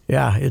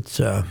 Yeah, it's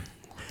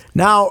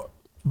now.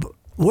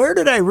 Where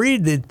did I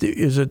read that?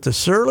 Is it the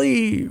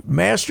Surly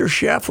Master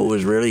Chef who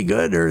was really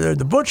good, or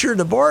the Butcher and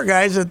the Boar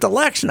guys at the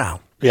Lex now?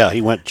 Yeah,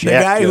 he went The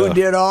guy who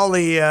did all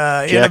the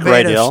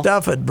innovative Rydell.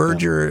 stuff at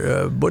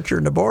Butcher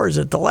and the Boar is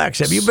at the Lex.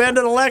 Have you been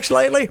to the Lex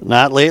lately?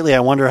 Not lately. I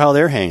wonder how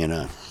they're hanging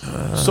on.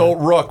 So,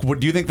 Rook,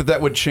 do you think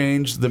that would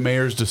change the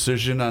mayor's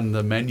decision on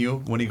the menu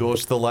when he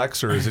goes to the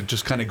Lex, or is it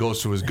just kind of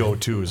goes to his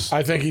go-tos?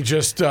 I think he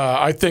just.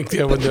 I think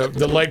when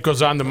the light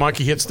goes on, the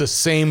monkey hits the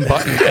same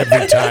button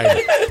every time.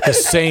 The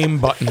same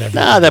button every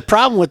time. The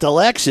problem with the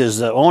Lex is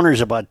the owners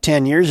about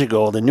 10 years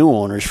ago, the new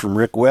owners from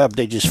Rick Webb,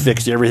 they just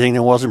fixed everything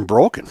that wasn't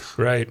broken.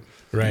 Right.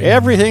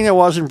 Everything that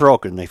wasn't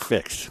broken, they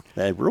fixed.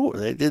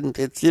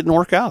 It didn't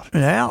work out.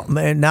 Well,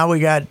 now we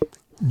got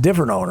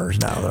different owners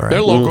now. Right?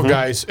 They're local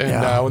guys,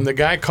 and when the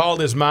guy called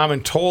his mom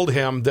and told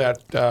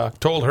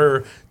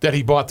her that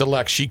he bought the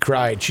Lex, she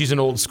cried. She's an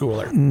old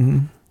schooler. Mm-hmm.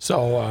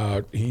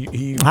 So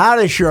he how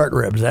the short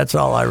ribs. That's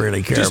all I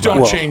really care just about.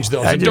 don't change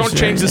those. And don't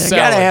change the You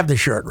salad. got to have the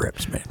short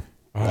ribs, man.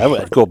 I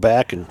would go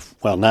back and,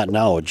 well, not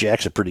now.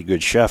 Jack's a pretty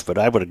good chef, but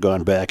I would have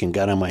gone back and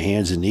got on my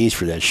hands and knees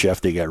for that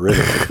chef they got rid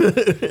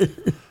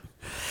of.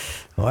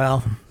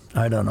 Well,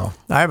 I don't know.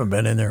 I haven't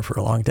been in there for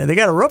a long time. They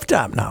got a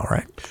rooftop now,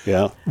 right?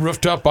 Yeah.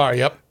 Rooftop bar.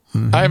 Yep.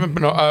 Mm-hmm. I haven't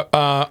been.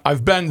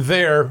 I've been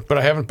there, but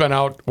I haven't been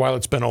out while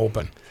it's been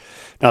open.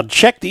 Now,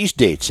 check these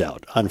dates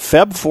out. On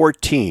Feb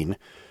 14,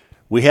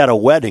 we had a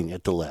wedding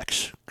at the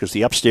Lex, because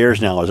the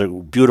upstairs now is a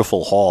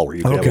beautiful hall where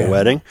you can have a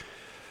wedding.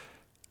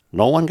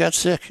 No one got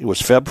sick. It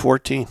was Feb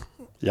 14.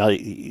 Now,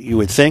 you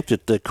would think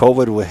that the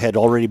COVID had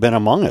already been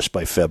among us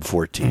by Feb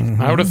 14.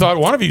 Mm-hmm. I would have thought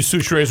one of you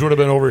Soucheres would have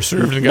been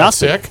overserved and got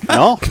sick.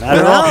 No, not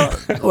at all.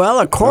 Well,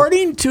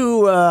 according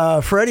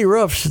to Freddie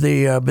Roofs,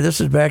 but this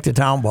is back to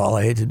town ball.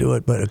 I hate to do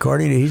it, but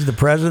he's the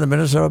president of the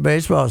Minnesota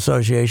Baseball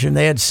Association.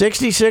 They had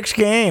 66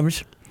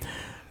 games.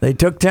 They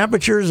took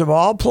temperatures of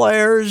all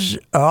players,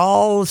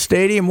 all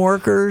stadium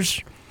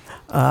workers.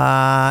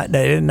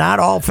 Not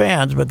all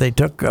fans, but they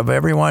took of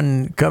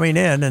everyone coming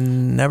in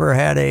and never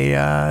had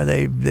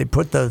they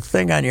put the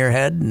thing on your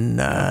head and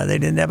they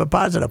didn't have a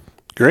positive.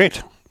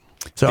 Great.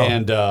 So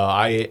And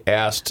I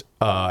asked,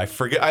 I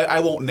forget,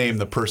 I won't name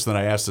the person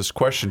that I asked this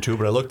question to,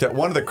 but I looked at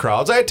one of the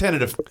crowds. I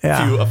attended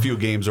a few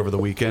games over the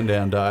weekend,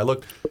 and I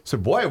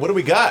said, boy, what do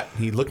we got?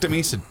 He looked at me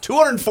and said,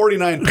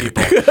 249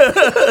 people.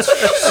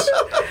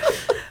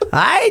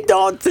 I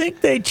don't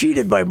think they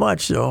cheated by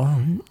much, though.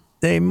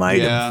 They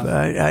might have.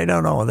 I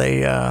don't know.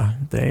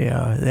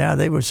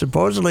 They were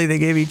supposedly they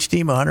gave each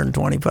team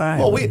 125.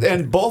 Well,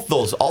 and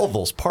all of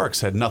those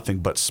parks had nothing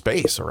but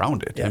space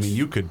around it. Yes. I mean,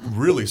 you could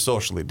really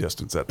socially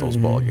distance at those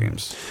ball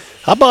games.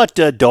 How about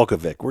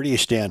Dokovic? Where do you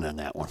stand on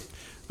that one?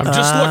 I'm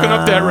just looking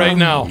up that right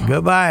now.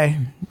 Goodbye.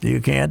 You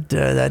can't.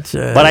 That's.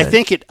 But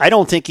I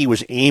don't think he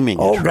was aiming.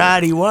 Oh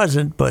God, he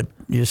wasn't. But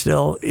You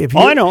still, if you,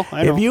 I know.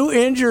 If you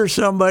injure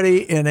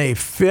somebody in a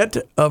fit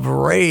of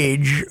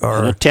rage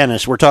or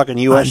tennis, we're talking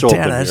U.S. on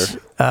Open tennis, here.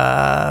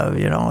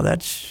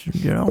 that's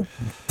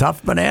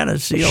tough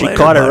bananas. See you She later,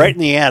 caught her buddy. right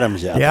in the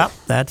Adam's apple. Yeah,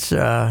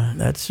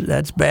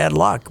 that's bad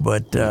luck,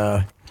 but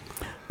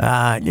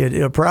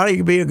it'll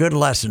probably be a good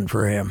lesson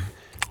for him.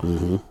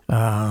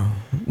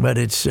 But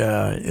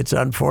it's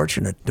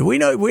unfortunate. Do we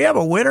know we have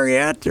a winner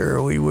yet,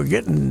 or we're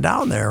getting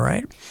down there,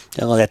 right?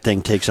 Well, that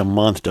thing takes a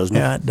month, doesn't it?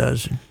 Yeah, it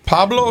does.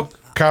 Pablo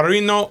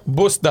Carreño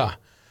Busta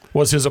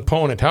was his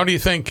opponent. How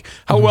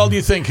well do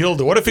you think he'll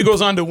do? What if he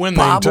goes on to win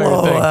the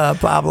entire thing?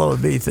 Pablo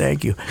would be.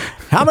 Thank you.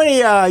 How many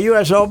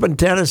U.S. Open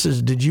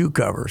tennises did you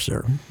cover,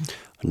 sir?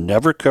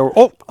 Never covered.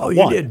 Oh,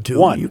 you did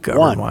too. You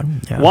covered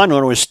one. Yeah. One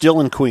when it was still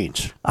in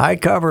Queens I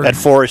covered at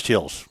Forest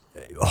Hills.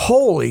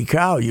 Holy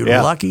cow, you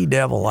Yeah. lucky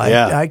devil!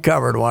 I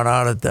covered one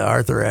out at the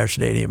Arthur Ashe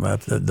Stadium,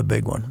 the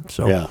big one.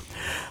 So, Yeah.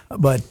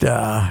 But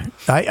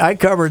I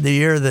covered the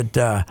year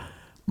that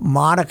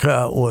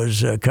Monica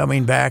was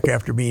coming back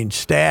after being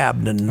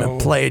stabbed and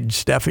played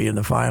Steffi in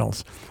the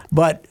finals.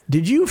 But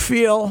did you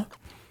feel,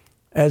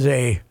 as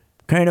a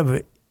kind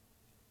of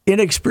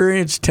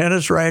inexperienced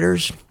tennis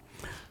writers,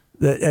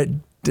 that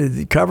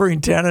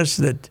covering tennis,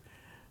 that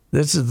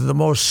this is the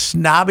most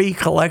snobby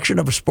collection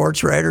of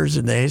sports writers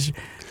in the history?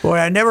 Boy,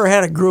 I never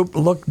had a group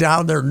look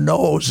down their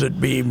nose at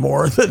me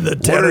more than the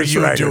tennis are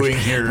you writers. doing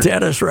here?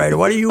 Tennis writer.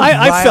 What are you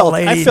I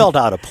violating? felt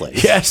out of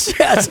place. Yes.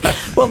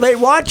 Well, they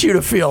want you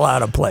to feel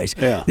out of place.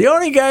 Yeah. The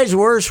only guys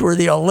worse were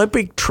the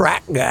Olympic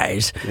track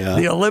guys, Yeah.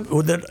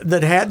 that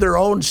had their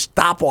own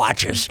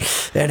stopwatches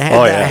and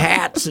had the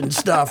hats and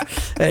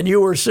stuff. And you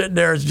were sitting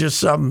there as just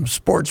some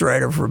sports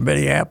writer from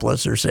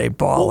Minneapolis or St.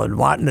 Paul and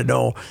wanting to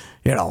know.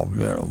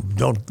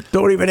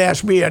 Don't even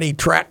ask me any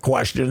track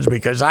questions,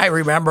 because I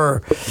remember,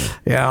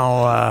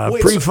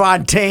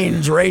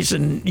 Prefontaine's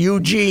racing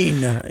Eugene.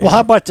 Well,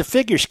 how about the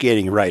figure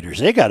skating writers?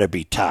 They got to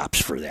be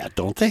tops for that,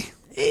 don't they?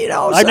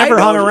 I never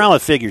hung around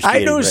with figure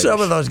skating I knew writers.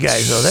 some of those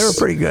guys, though. They were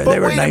pretty good. But They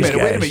were wait nice a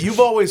minute, guys. You've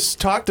always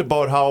talked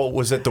about how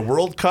was it the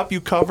World Cup you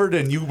covered,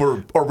 and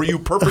were you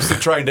purposely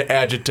trying to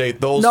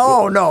agitate those?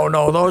 No.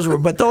 Those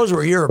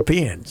were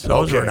Europeans.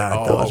 Those were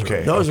not.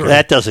 Those were.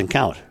 That doesn't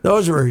count.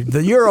 Those were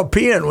the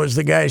European was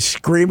the guy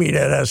screaming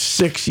at us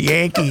 6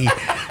 Yankee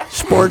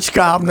sports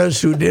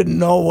columnists who didn't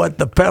know what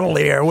the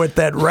penalty or what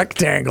that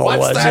rectangle was.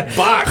 What's that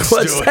box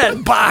What's doing?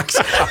 that box?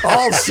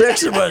 All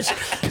 6 of us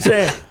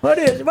saying, what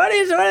do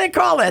they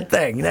call that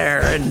thing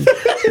there? And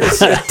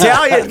this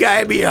Italian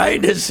guy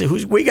behind us,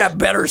 we got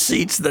better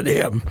seats than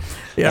him,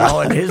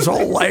 and his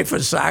whole life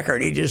is soccer,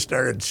 and he just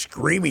started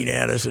screaming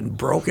at us in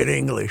broken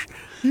English.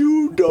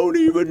 You don't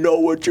even know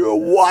what you're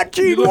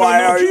watching.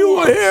 Why are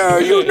you here?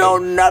 You know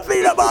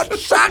nothing about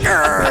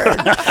soccer.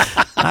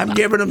 I'm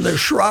giving him the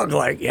shrug,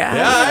 like,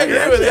 I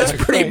agree with that's that.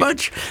 pretty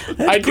much.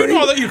 I do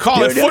know that you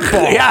call it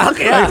football. Yeah.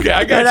 Okay, I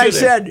got and you I there.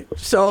 said,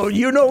 so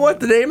you know what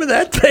the name of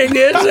that thing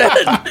is?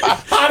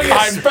 How do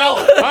you spell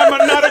it?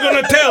 I'm not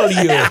going to tell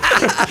you.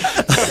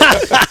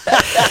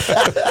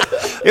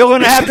 You're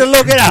going to have to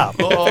look it up.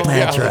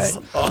 That's right.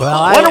 Well,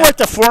 I wonder what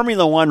the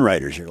Formula One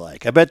writers are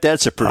like. I bet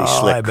that's a pretty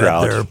slick I bet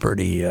crowd. they're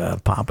pretty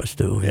pompous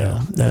too.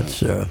 Yeah,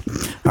 that's.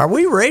 Are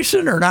we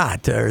racing or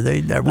not? Are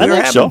they? We're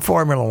having so.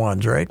 Formula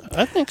Ones, right?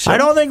 I think so. I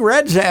don't think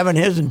Red's having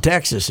his in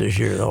Texas this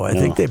year, though. I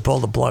think they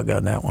pulled the plug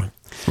on that one.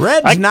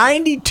 Red's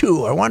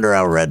 92. I wonder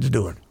how Red's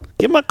doing.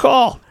 Give him a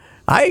call.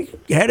 I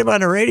had him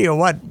on the radio.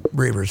 What,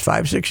 Reavers?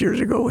 5-6 years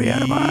ago, we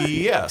had him on.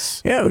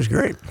 Yes. Yeah, it was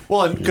great.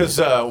 Well, because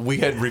we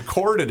had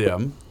recorded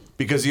him,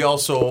 because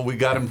we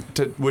got him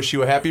to wish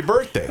you a happy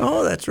birthday.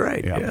 Oh, that's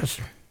right. Yeah. Yes.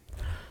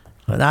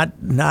 Not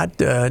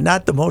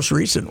the most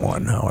recent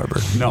one,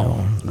 however.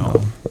 No.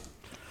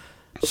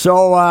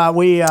 So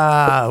we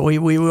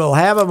will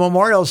have a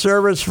memorial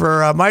service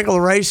for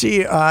Michael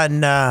Racey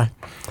on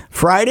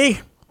Friday,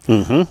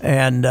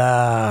 and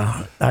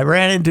I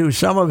ran into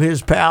some of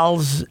his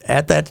pals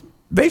at that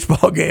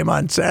baseball game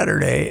on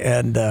Saturday,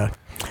 and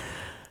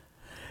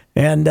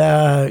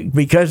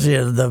because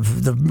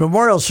the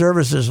memorial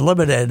service is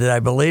limited, I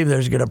believe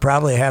there's going to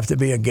probably have to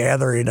be a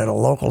gathering at a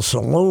local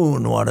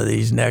saloon one of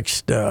these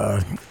next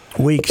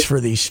weeks for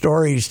these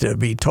stories to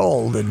be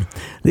told. And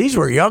these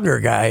were younger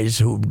guys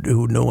who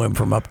knew him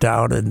from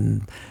uptown,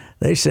 and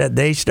they said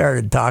they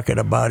started talking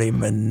about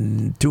him,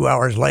 and 2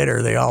 hours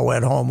later they all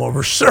went home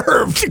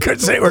overserved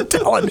because they were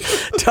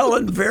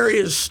telling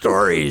various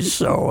stories.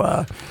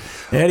 So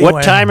anyway.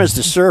 What time is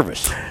the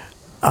service?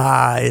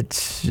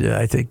 It's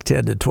I think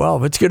 10 to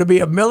 12. It's going to be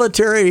a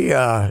military.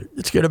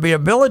 There's going to be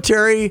an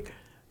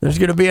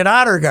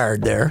honor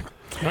guard there.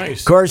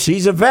 Nice. Of course,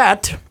 he's a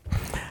vet,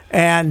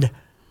 and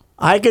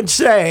I can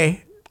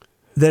say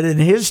that in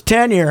his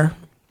tenure,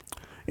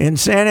 in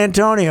San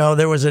Antonio,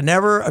 there was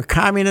never a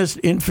communist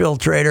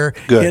infiltrator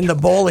Good. in the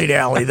bowling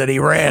alley that he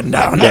ran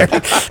down there.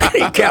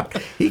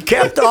 he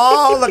kept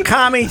all the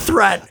commie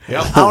threat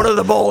out of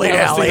the bowling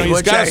alley. He's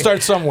which got to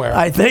start somewhere.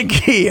 I think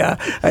I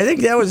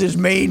think that was his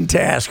main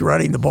task,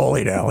 running the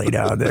bowling alley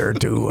down there.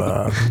 And it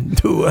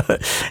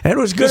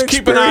was good. Just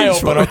keep an eye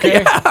experience open, for him.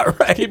 okay? Yeah,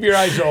 right. Keep your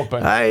eyes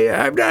open.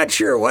 I'm not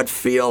sure what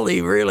field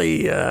he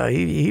really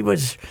he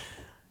was.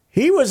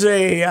 He was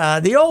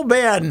the old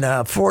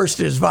man forced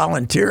his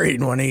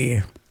volunteering when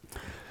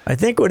I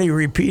think when he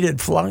repeated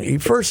he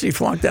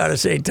flunked out of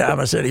St.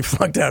 Thomas and he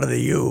flunked out of the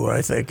U,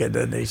 I think, and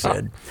then they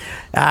said,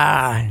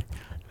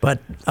 but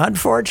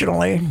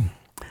unfortunately,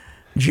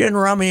 gin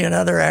rummy and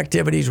other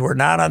activities were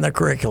not on the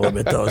curriculum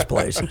at those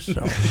places.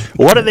 So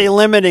What are they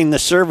limiting the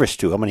service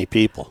to? How many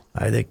people?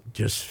 I think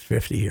just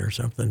 50 or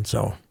something.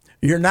 So.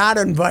 You're not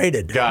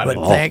invited, Got it.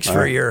 but thanks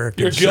for your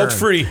You're concern.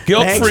 guilt-free. Thanks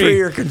Guilt-free. for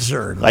your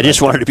concern. I just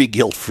wanted to be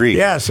guilt-free.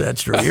 Yes,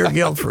 that's true. You're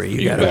guilt-free.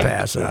 You got to bet.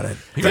 pass on it.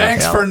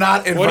 Thanks for not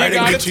What do you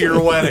inviting me got? to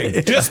your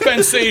wedding.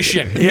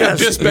 Dispensation. Yes,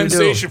 you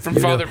Dispensation do. from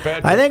You Father do.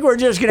 Patrick. I think we're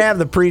just going to have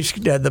the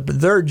priest.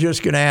 They're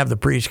just going to have the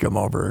priest come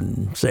over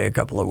and say a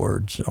couple of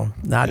words. So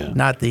not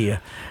the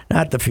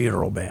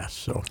funeral mass.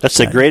 So That's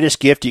the greatest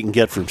gift you can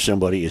get from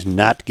somebody is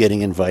not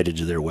getting invited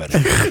to their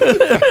wedding.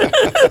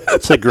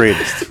 That's the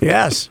greatest.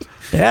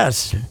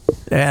 Yes,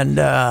 and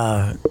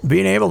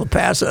being able to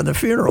pass on the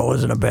funeral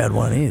isn't a bad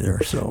one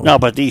either. So No,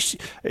 but these,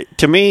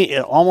 to me,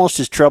 almost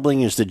as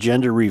troubling as the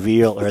gender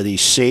reveal are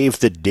these save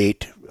the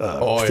date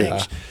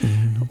things.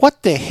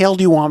 What the hell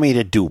do you want me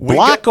to do?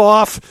 Block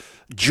off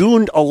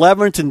June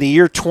 11th in the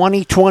year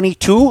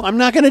 2022? I'm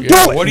not going to do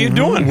it. What are you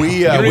doing? We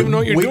you don't even know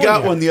what you're we doing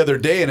got yet. one the other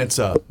day, and it's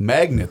a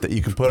magnet that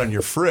you can put on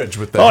your fridge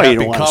with the Oh, you happy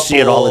don't wanna couple. see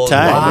it all the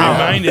time. Wow.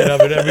 Reminded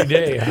of it every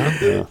day,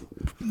 huh?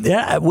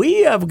 yeah,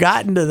 we have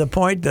gotten to the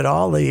point that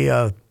all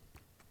the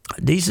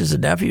nieces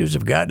and nephews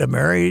have gotten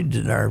married,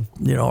 and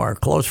our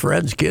close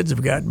friends' kids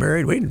have gotten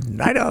married.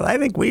 I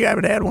think we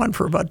haven't had one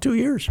for about 2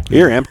 years.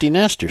 You're empty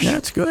nesters.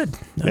 That's good.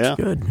 That's Yeah.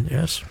 good.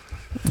 Yes.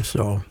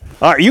 So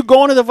Are you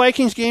going to the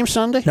Vikings game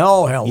Sunday?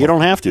 no, hell, You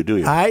don't have to, do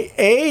you?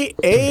 I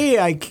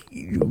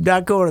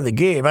not going to the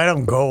game. I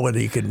don't go when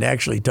you can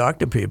actually talk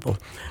to people.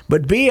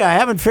 But B, I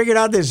haven't figured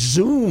out this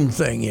Zoom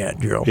thing yet,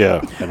 Joe. Yeah,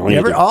 I don't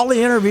either. All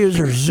the interviews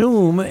are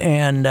Zoom,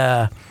 and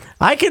I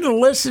can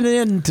listen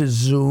in to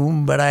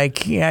Zoom, but I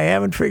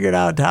haven't figured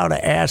out how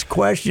to ask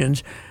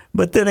questions.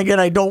 But then again,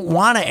 I don't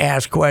want to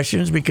ask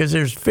questions because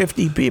there's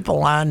 50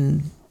 people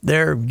on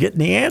there getting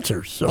the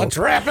answers. So Let's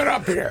wrap it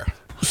up here.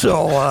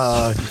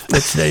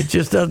 it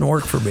just doesn't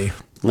work for me.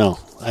 No,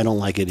 I don't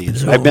like it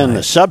either. I've been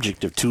the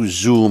subject of 2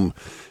 Zoom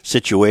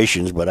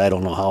situations, but I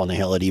don't know how in the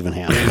hell it even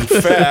happened.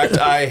 In fact,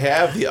 I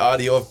have the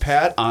audio of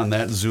Pat on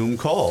that Zoom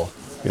call.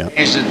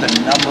 Is it the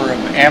number of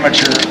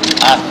amateur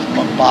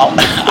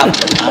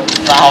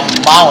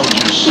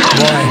ophthalmologists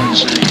in the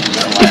city?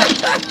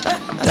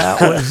 That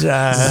was Zim.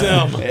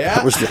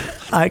 Yeah.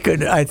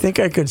 I think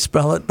I could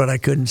spell it, but I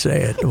couldn't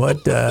say it.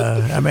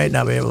 I might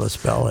not be able to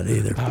spell it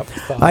either.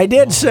 I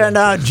did send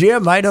out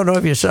Jim. I don't know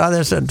if you saw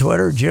this on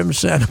Twitter. Jim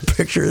sent a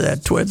picture of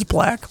that Twins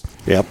plaque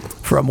Yep.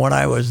 from when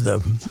I was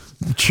the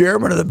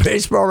chairman of the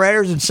Baseball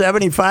Writers in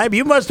 '75.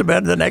 You must have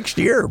been the next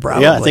year,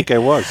 probably. Yeah, I think I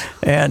was.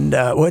 And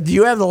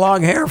you have the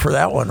long hair for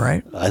that one,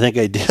 right? I think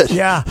I did.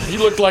 Yeah. You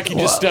looked like you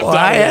just stepped Well, out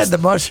I of had his- the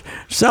most.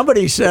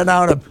 Somebody sent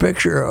out a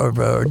picture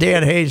of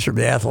Dan Hayes from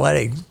the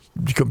Athletic,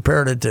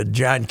 compared it to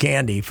John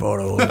Candy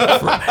photo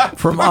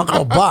from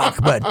Uncle Buck,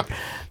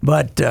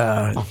 but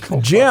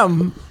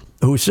Jim,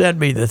 who sent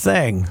me the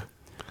thing,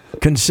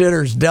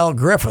 considers Del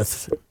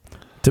Griffith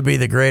to be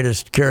the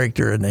greatest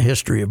character in the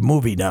history of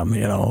moviedom.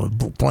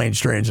 Planes,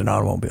 Trains, and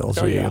Automobiles.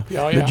 Oh, yeah.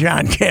 Oh, yeah. The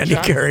John Candy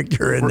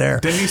character in there.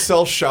 Didn't he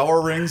sell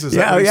shower rings? Is that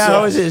Yeah, what he yeah,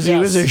 sold? he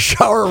was a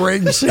shower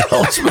ring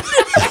salesman.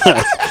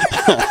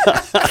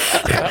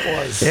 That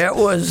was. It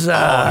was.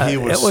 he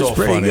was it was so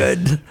pretty funny.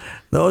 good.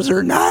 Those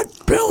are not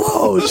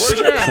pillows.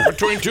 Where's that?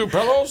 Between 2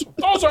 pillows?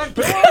 Those aren't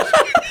pillows.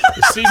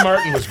 Steve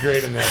Martin was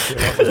great in that too.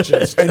 That was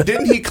just. And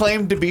didn't he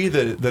claim to be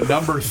the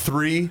number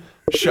 3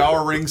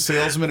 shower ring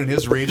salesman in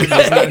his region?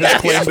 Isn't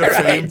that his claim to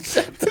fame?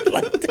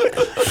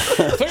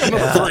 I think I'm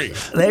number 3.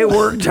 They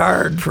worked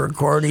hard for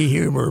corny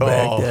humor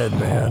back then,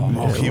 man.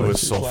 Oh, he It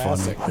was so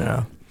funny.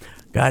 Yeah.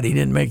 God, he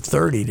didn't make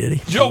 30, did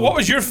he? Joe, what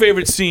was your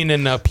favorite scene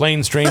in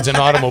Planes, Trains, and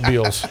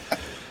Automobiles?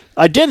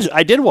 I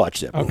did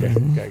watch that movie.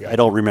 Okay. I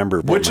don't remember.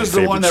 what Which my is the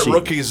one favorite that scene.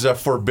 rookies are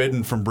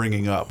forbidden from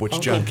bringing up? Which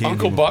John Candy?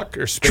 Uncle Buck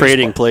or Space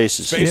Trading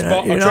Places.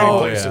 Baseball, You know, Trading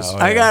Places.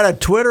 yeah. I got a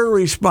Twitter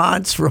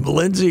response from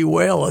Lindsay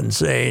Whalen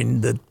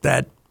saying that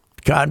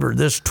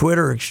this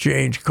Twitter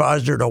exchange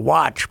caused her to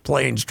watch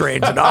Planes,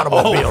 Trains, and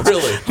Automobiles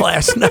really?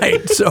 last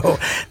night. So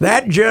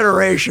that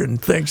generation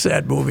thinks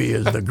that movie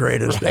is the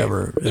greatest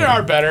ever. There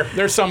are better.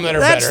 There's some that are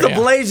That's better. the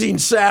Blazing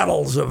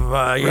Saddles of your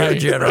Right.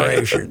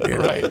 generation. You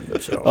know.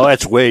 Right. So. Oh,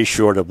 that's way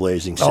short of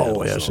Blazing Saddles.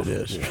 Oh, yes, though. it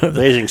is.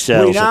 Blazing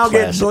Saddles. We now a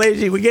get classic.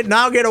 lazy. We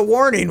now get a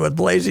warning with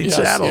Blazing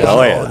Saddles. yes.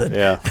 Oh, yeah, that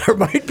yeah. There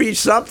might be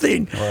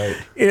something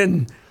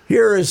in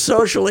here is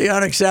socially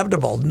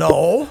unacceptable.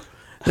 No,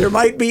 there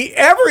might be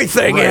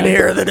everything in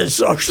here that is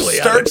socially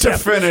Start to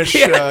unacceptable. finish,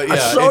 Yeah, it did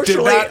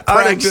socially not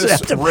practice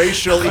unacceptable.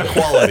 racial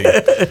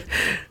equality.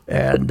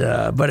 And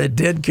but it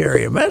did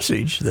carry a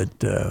message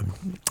that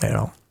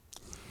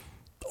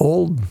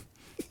old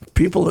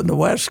people in the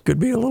West could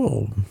be a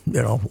little,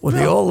 with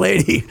the old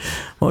lady.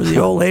 What was the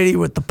old lady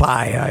with the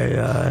pie?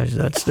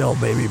 That's still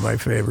maybe my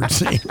favorite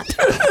scene.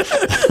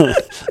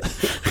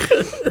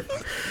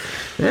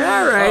 All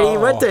righty,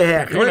 what the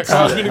heck? You're gonna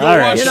cause me to go all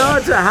right. watch it.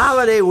 It's a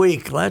holiday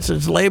week.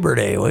 It's Labor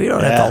Day. Well, you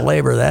don't have to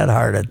labor that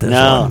hard at this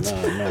No,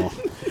 one. no.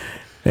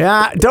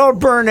 Yeah, don't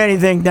burn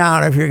anything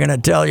down if you're going to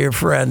tell your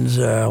friends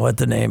what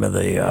the name of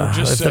the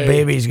Just if the say-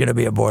 baby's going to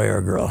be a boy or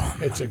a girl.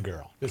 It's a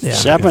girl. It's Yeah.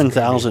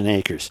 7,000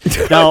 acres.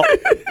 Now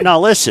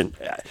listen,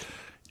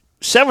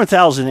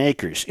 7,000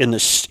 acres in the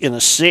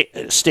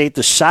state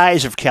the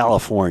size of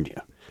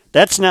California.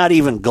 That's not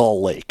even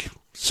Gull Lake.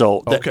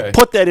 So Okay.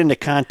 put that into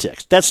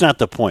context. That's not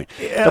the point.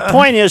 The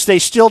point is they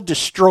still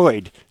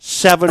destroyed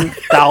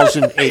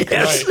 7,000 acres.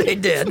 Yes, they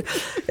did.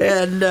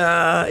 And,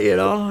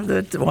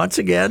 that once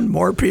again,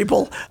 more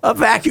people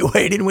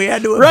evacuating. We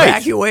had to Right.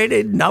 evacuate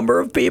a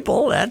number of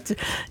people.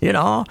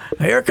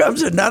 Here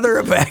comes another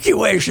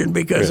evacuation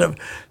because of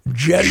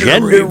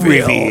gender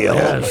reveal.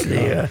 Yes,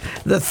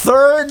 the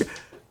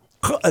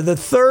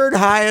third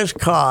highest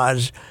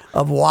cause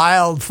of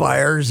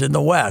wildfires in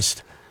the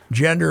West.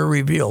 Gender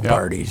reveal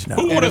parties now.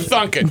 Who would have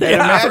thunk it? And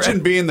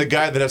imagine being the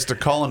guy that has to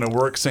call into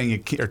work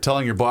saying or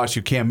telling your boss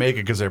you can't make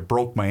it because I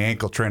broke my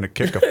ankle trying to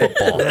kick a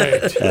football.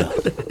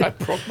 Right. I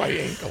broke my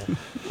ankle.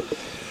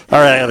 All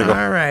right, I gotta go.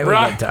 All right, we're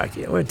Ross. going to talk to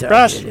you. We're talking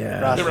Ross. to you.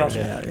 Ross.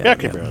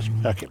 Okay, Ross.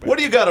 Okay, What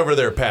do you got over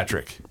there,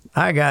 Patrick?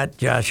 I got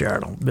Josh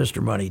Arnold,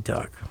 Mr. Money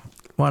Talk,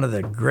 one of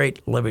the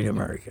great living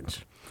Americans.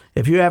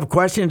 If you have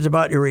questions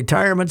about your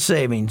retirement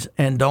savings,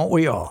 and don't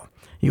we all,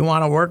 you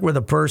want to work with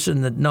a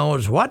person that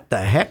knows what the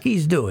heck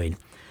he's doing,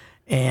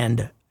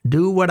 and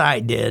do what I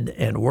did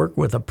and work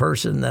with a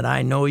person that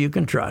I know you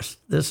can trust.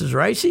 This is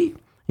Ricey.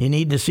 You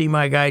need to see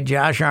my guy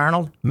Josh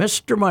Arnold,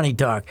 Mr. Money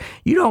Talk.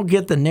 You don't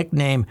get the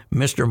nickname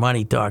Mr.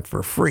 Money Talk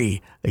for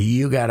free.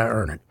 You got to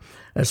earn it.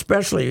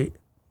 Especially,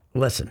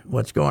 listen,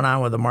 what's going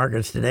on with the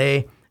markets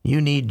today, you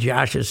need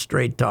Josh's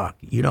straight talk.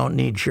 You don't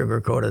need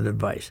sugar-coated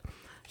advice.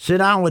 Sit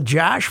down with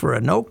Josh for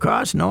a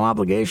no-cost,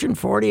 no-obligation,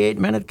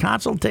 48-minute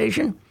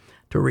consultation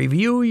to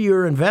review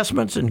your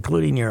investments,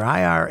 including your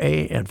IRA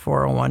and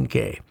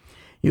 401k.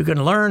 You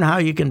can learn how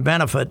you can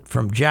benefit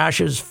from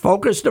Josh's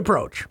focused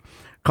approach.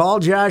 Call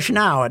Josh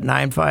now at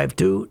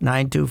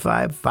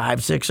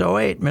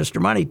 952-925-5608.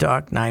 Mr. Money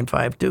Talk,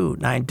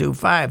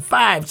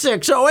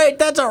 952-925-5608.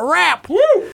 That's a wrap. Woo!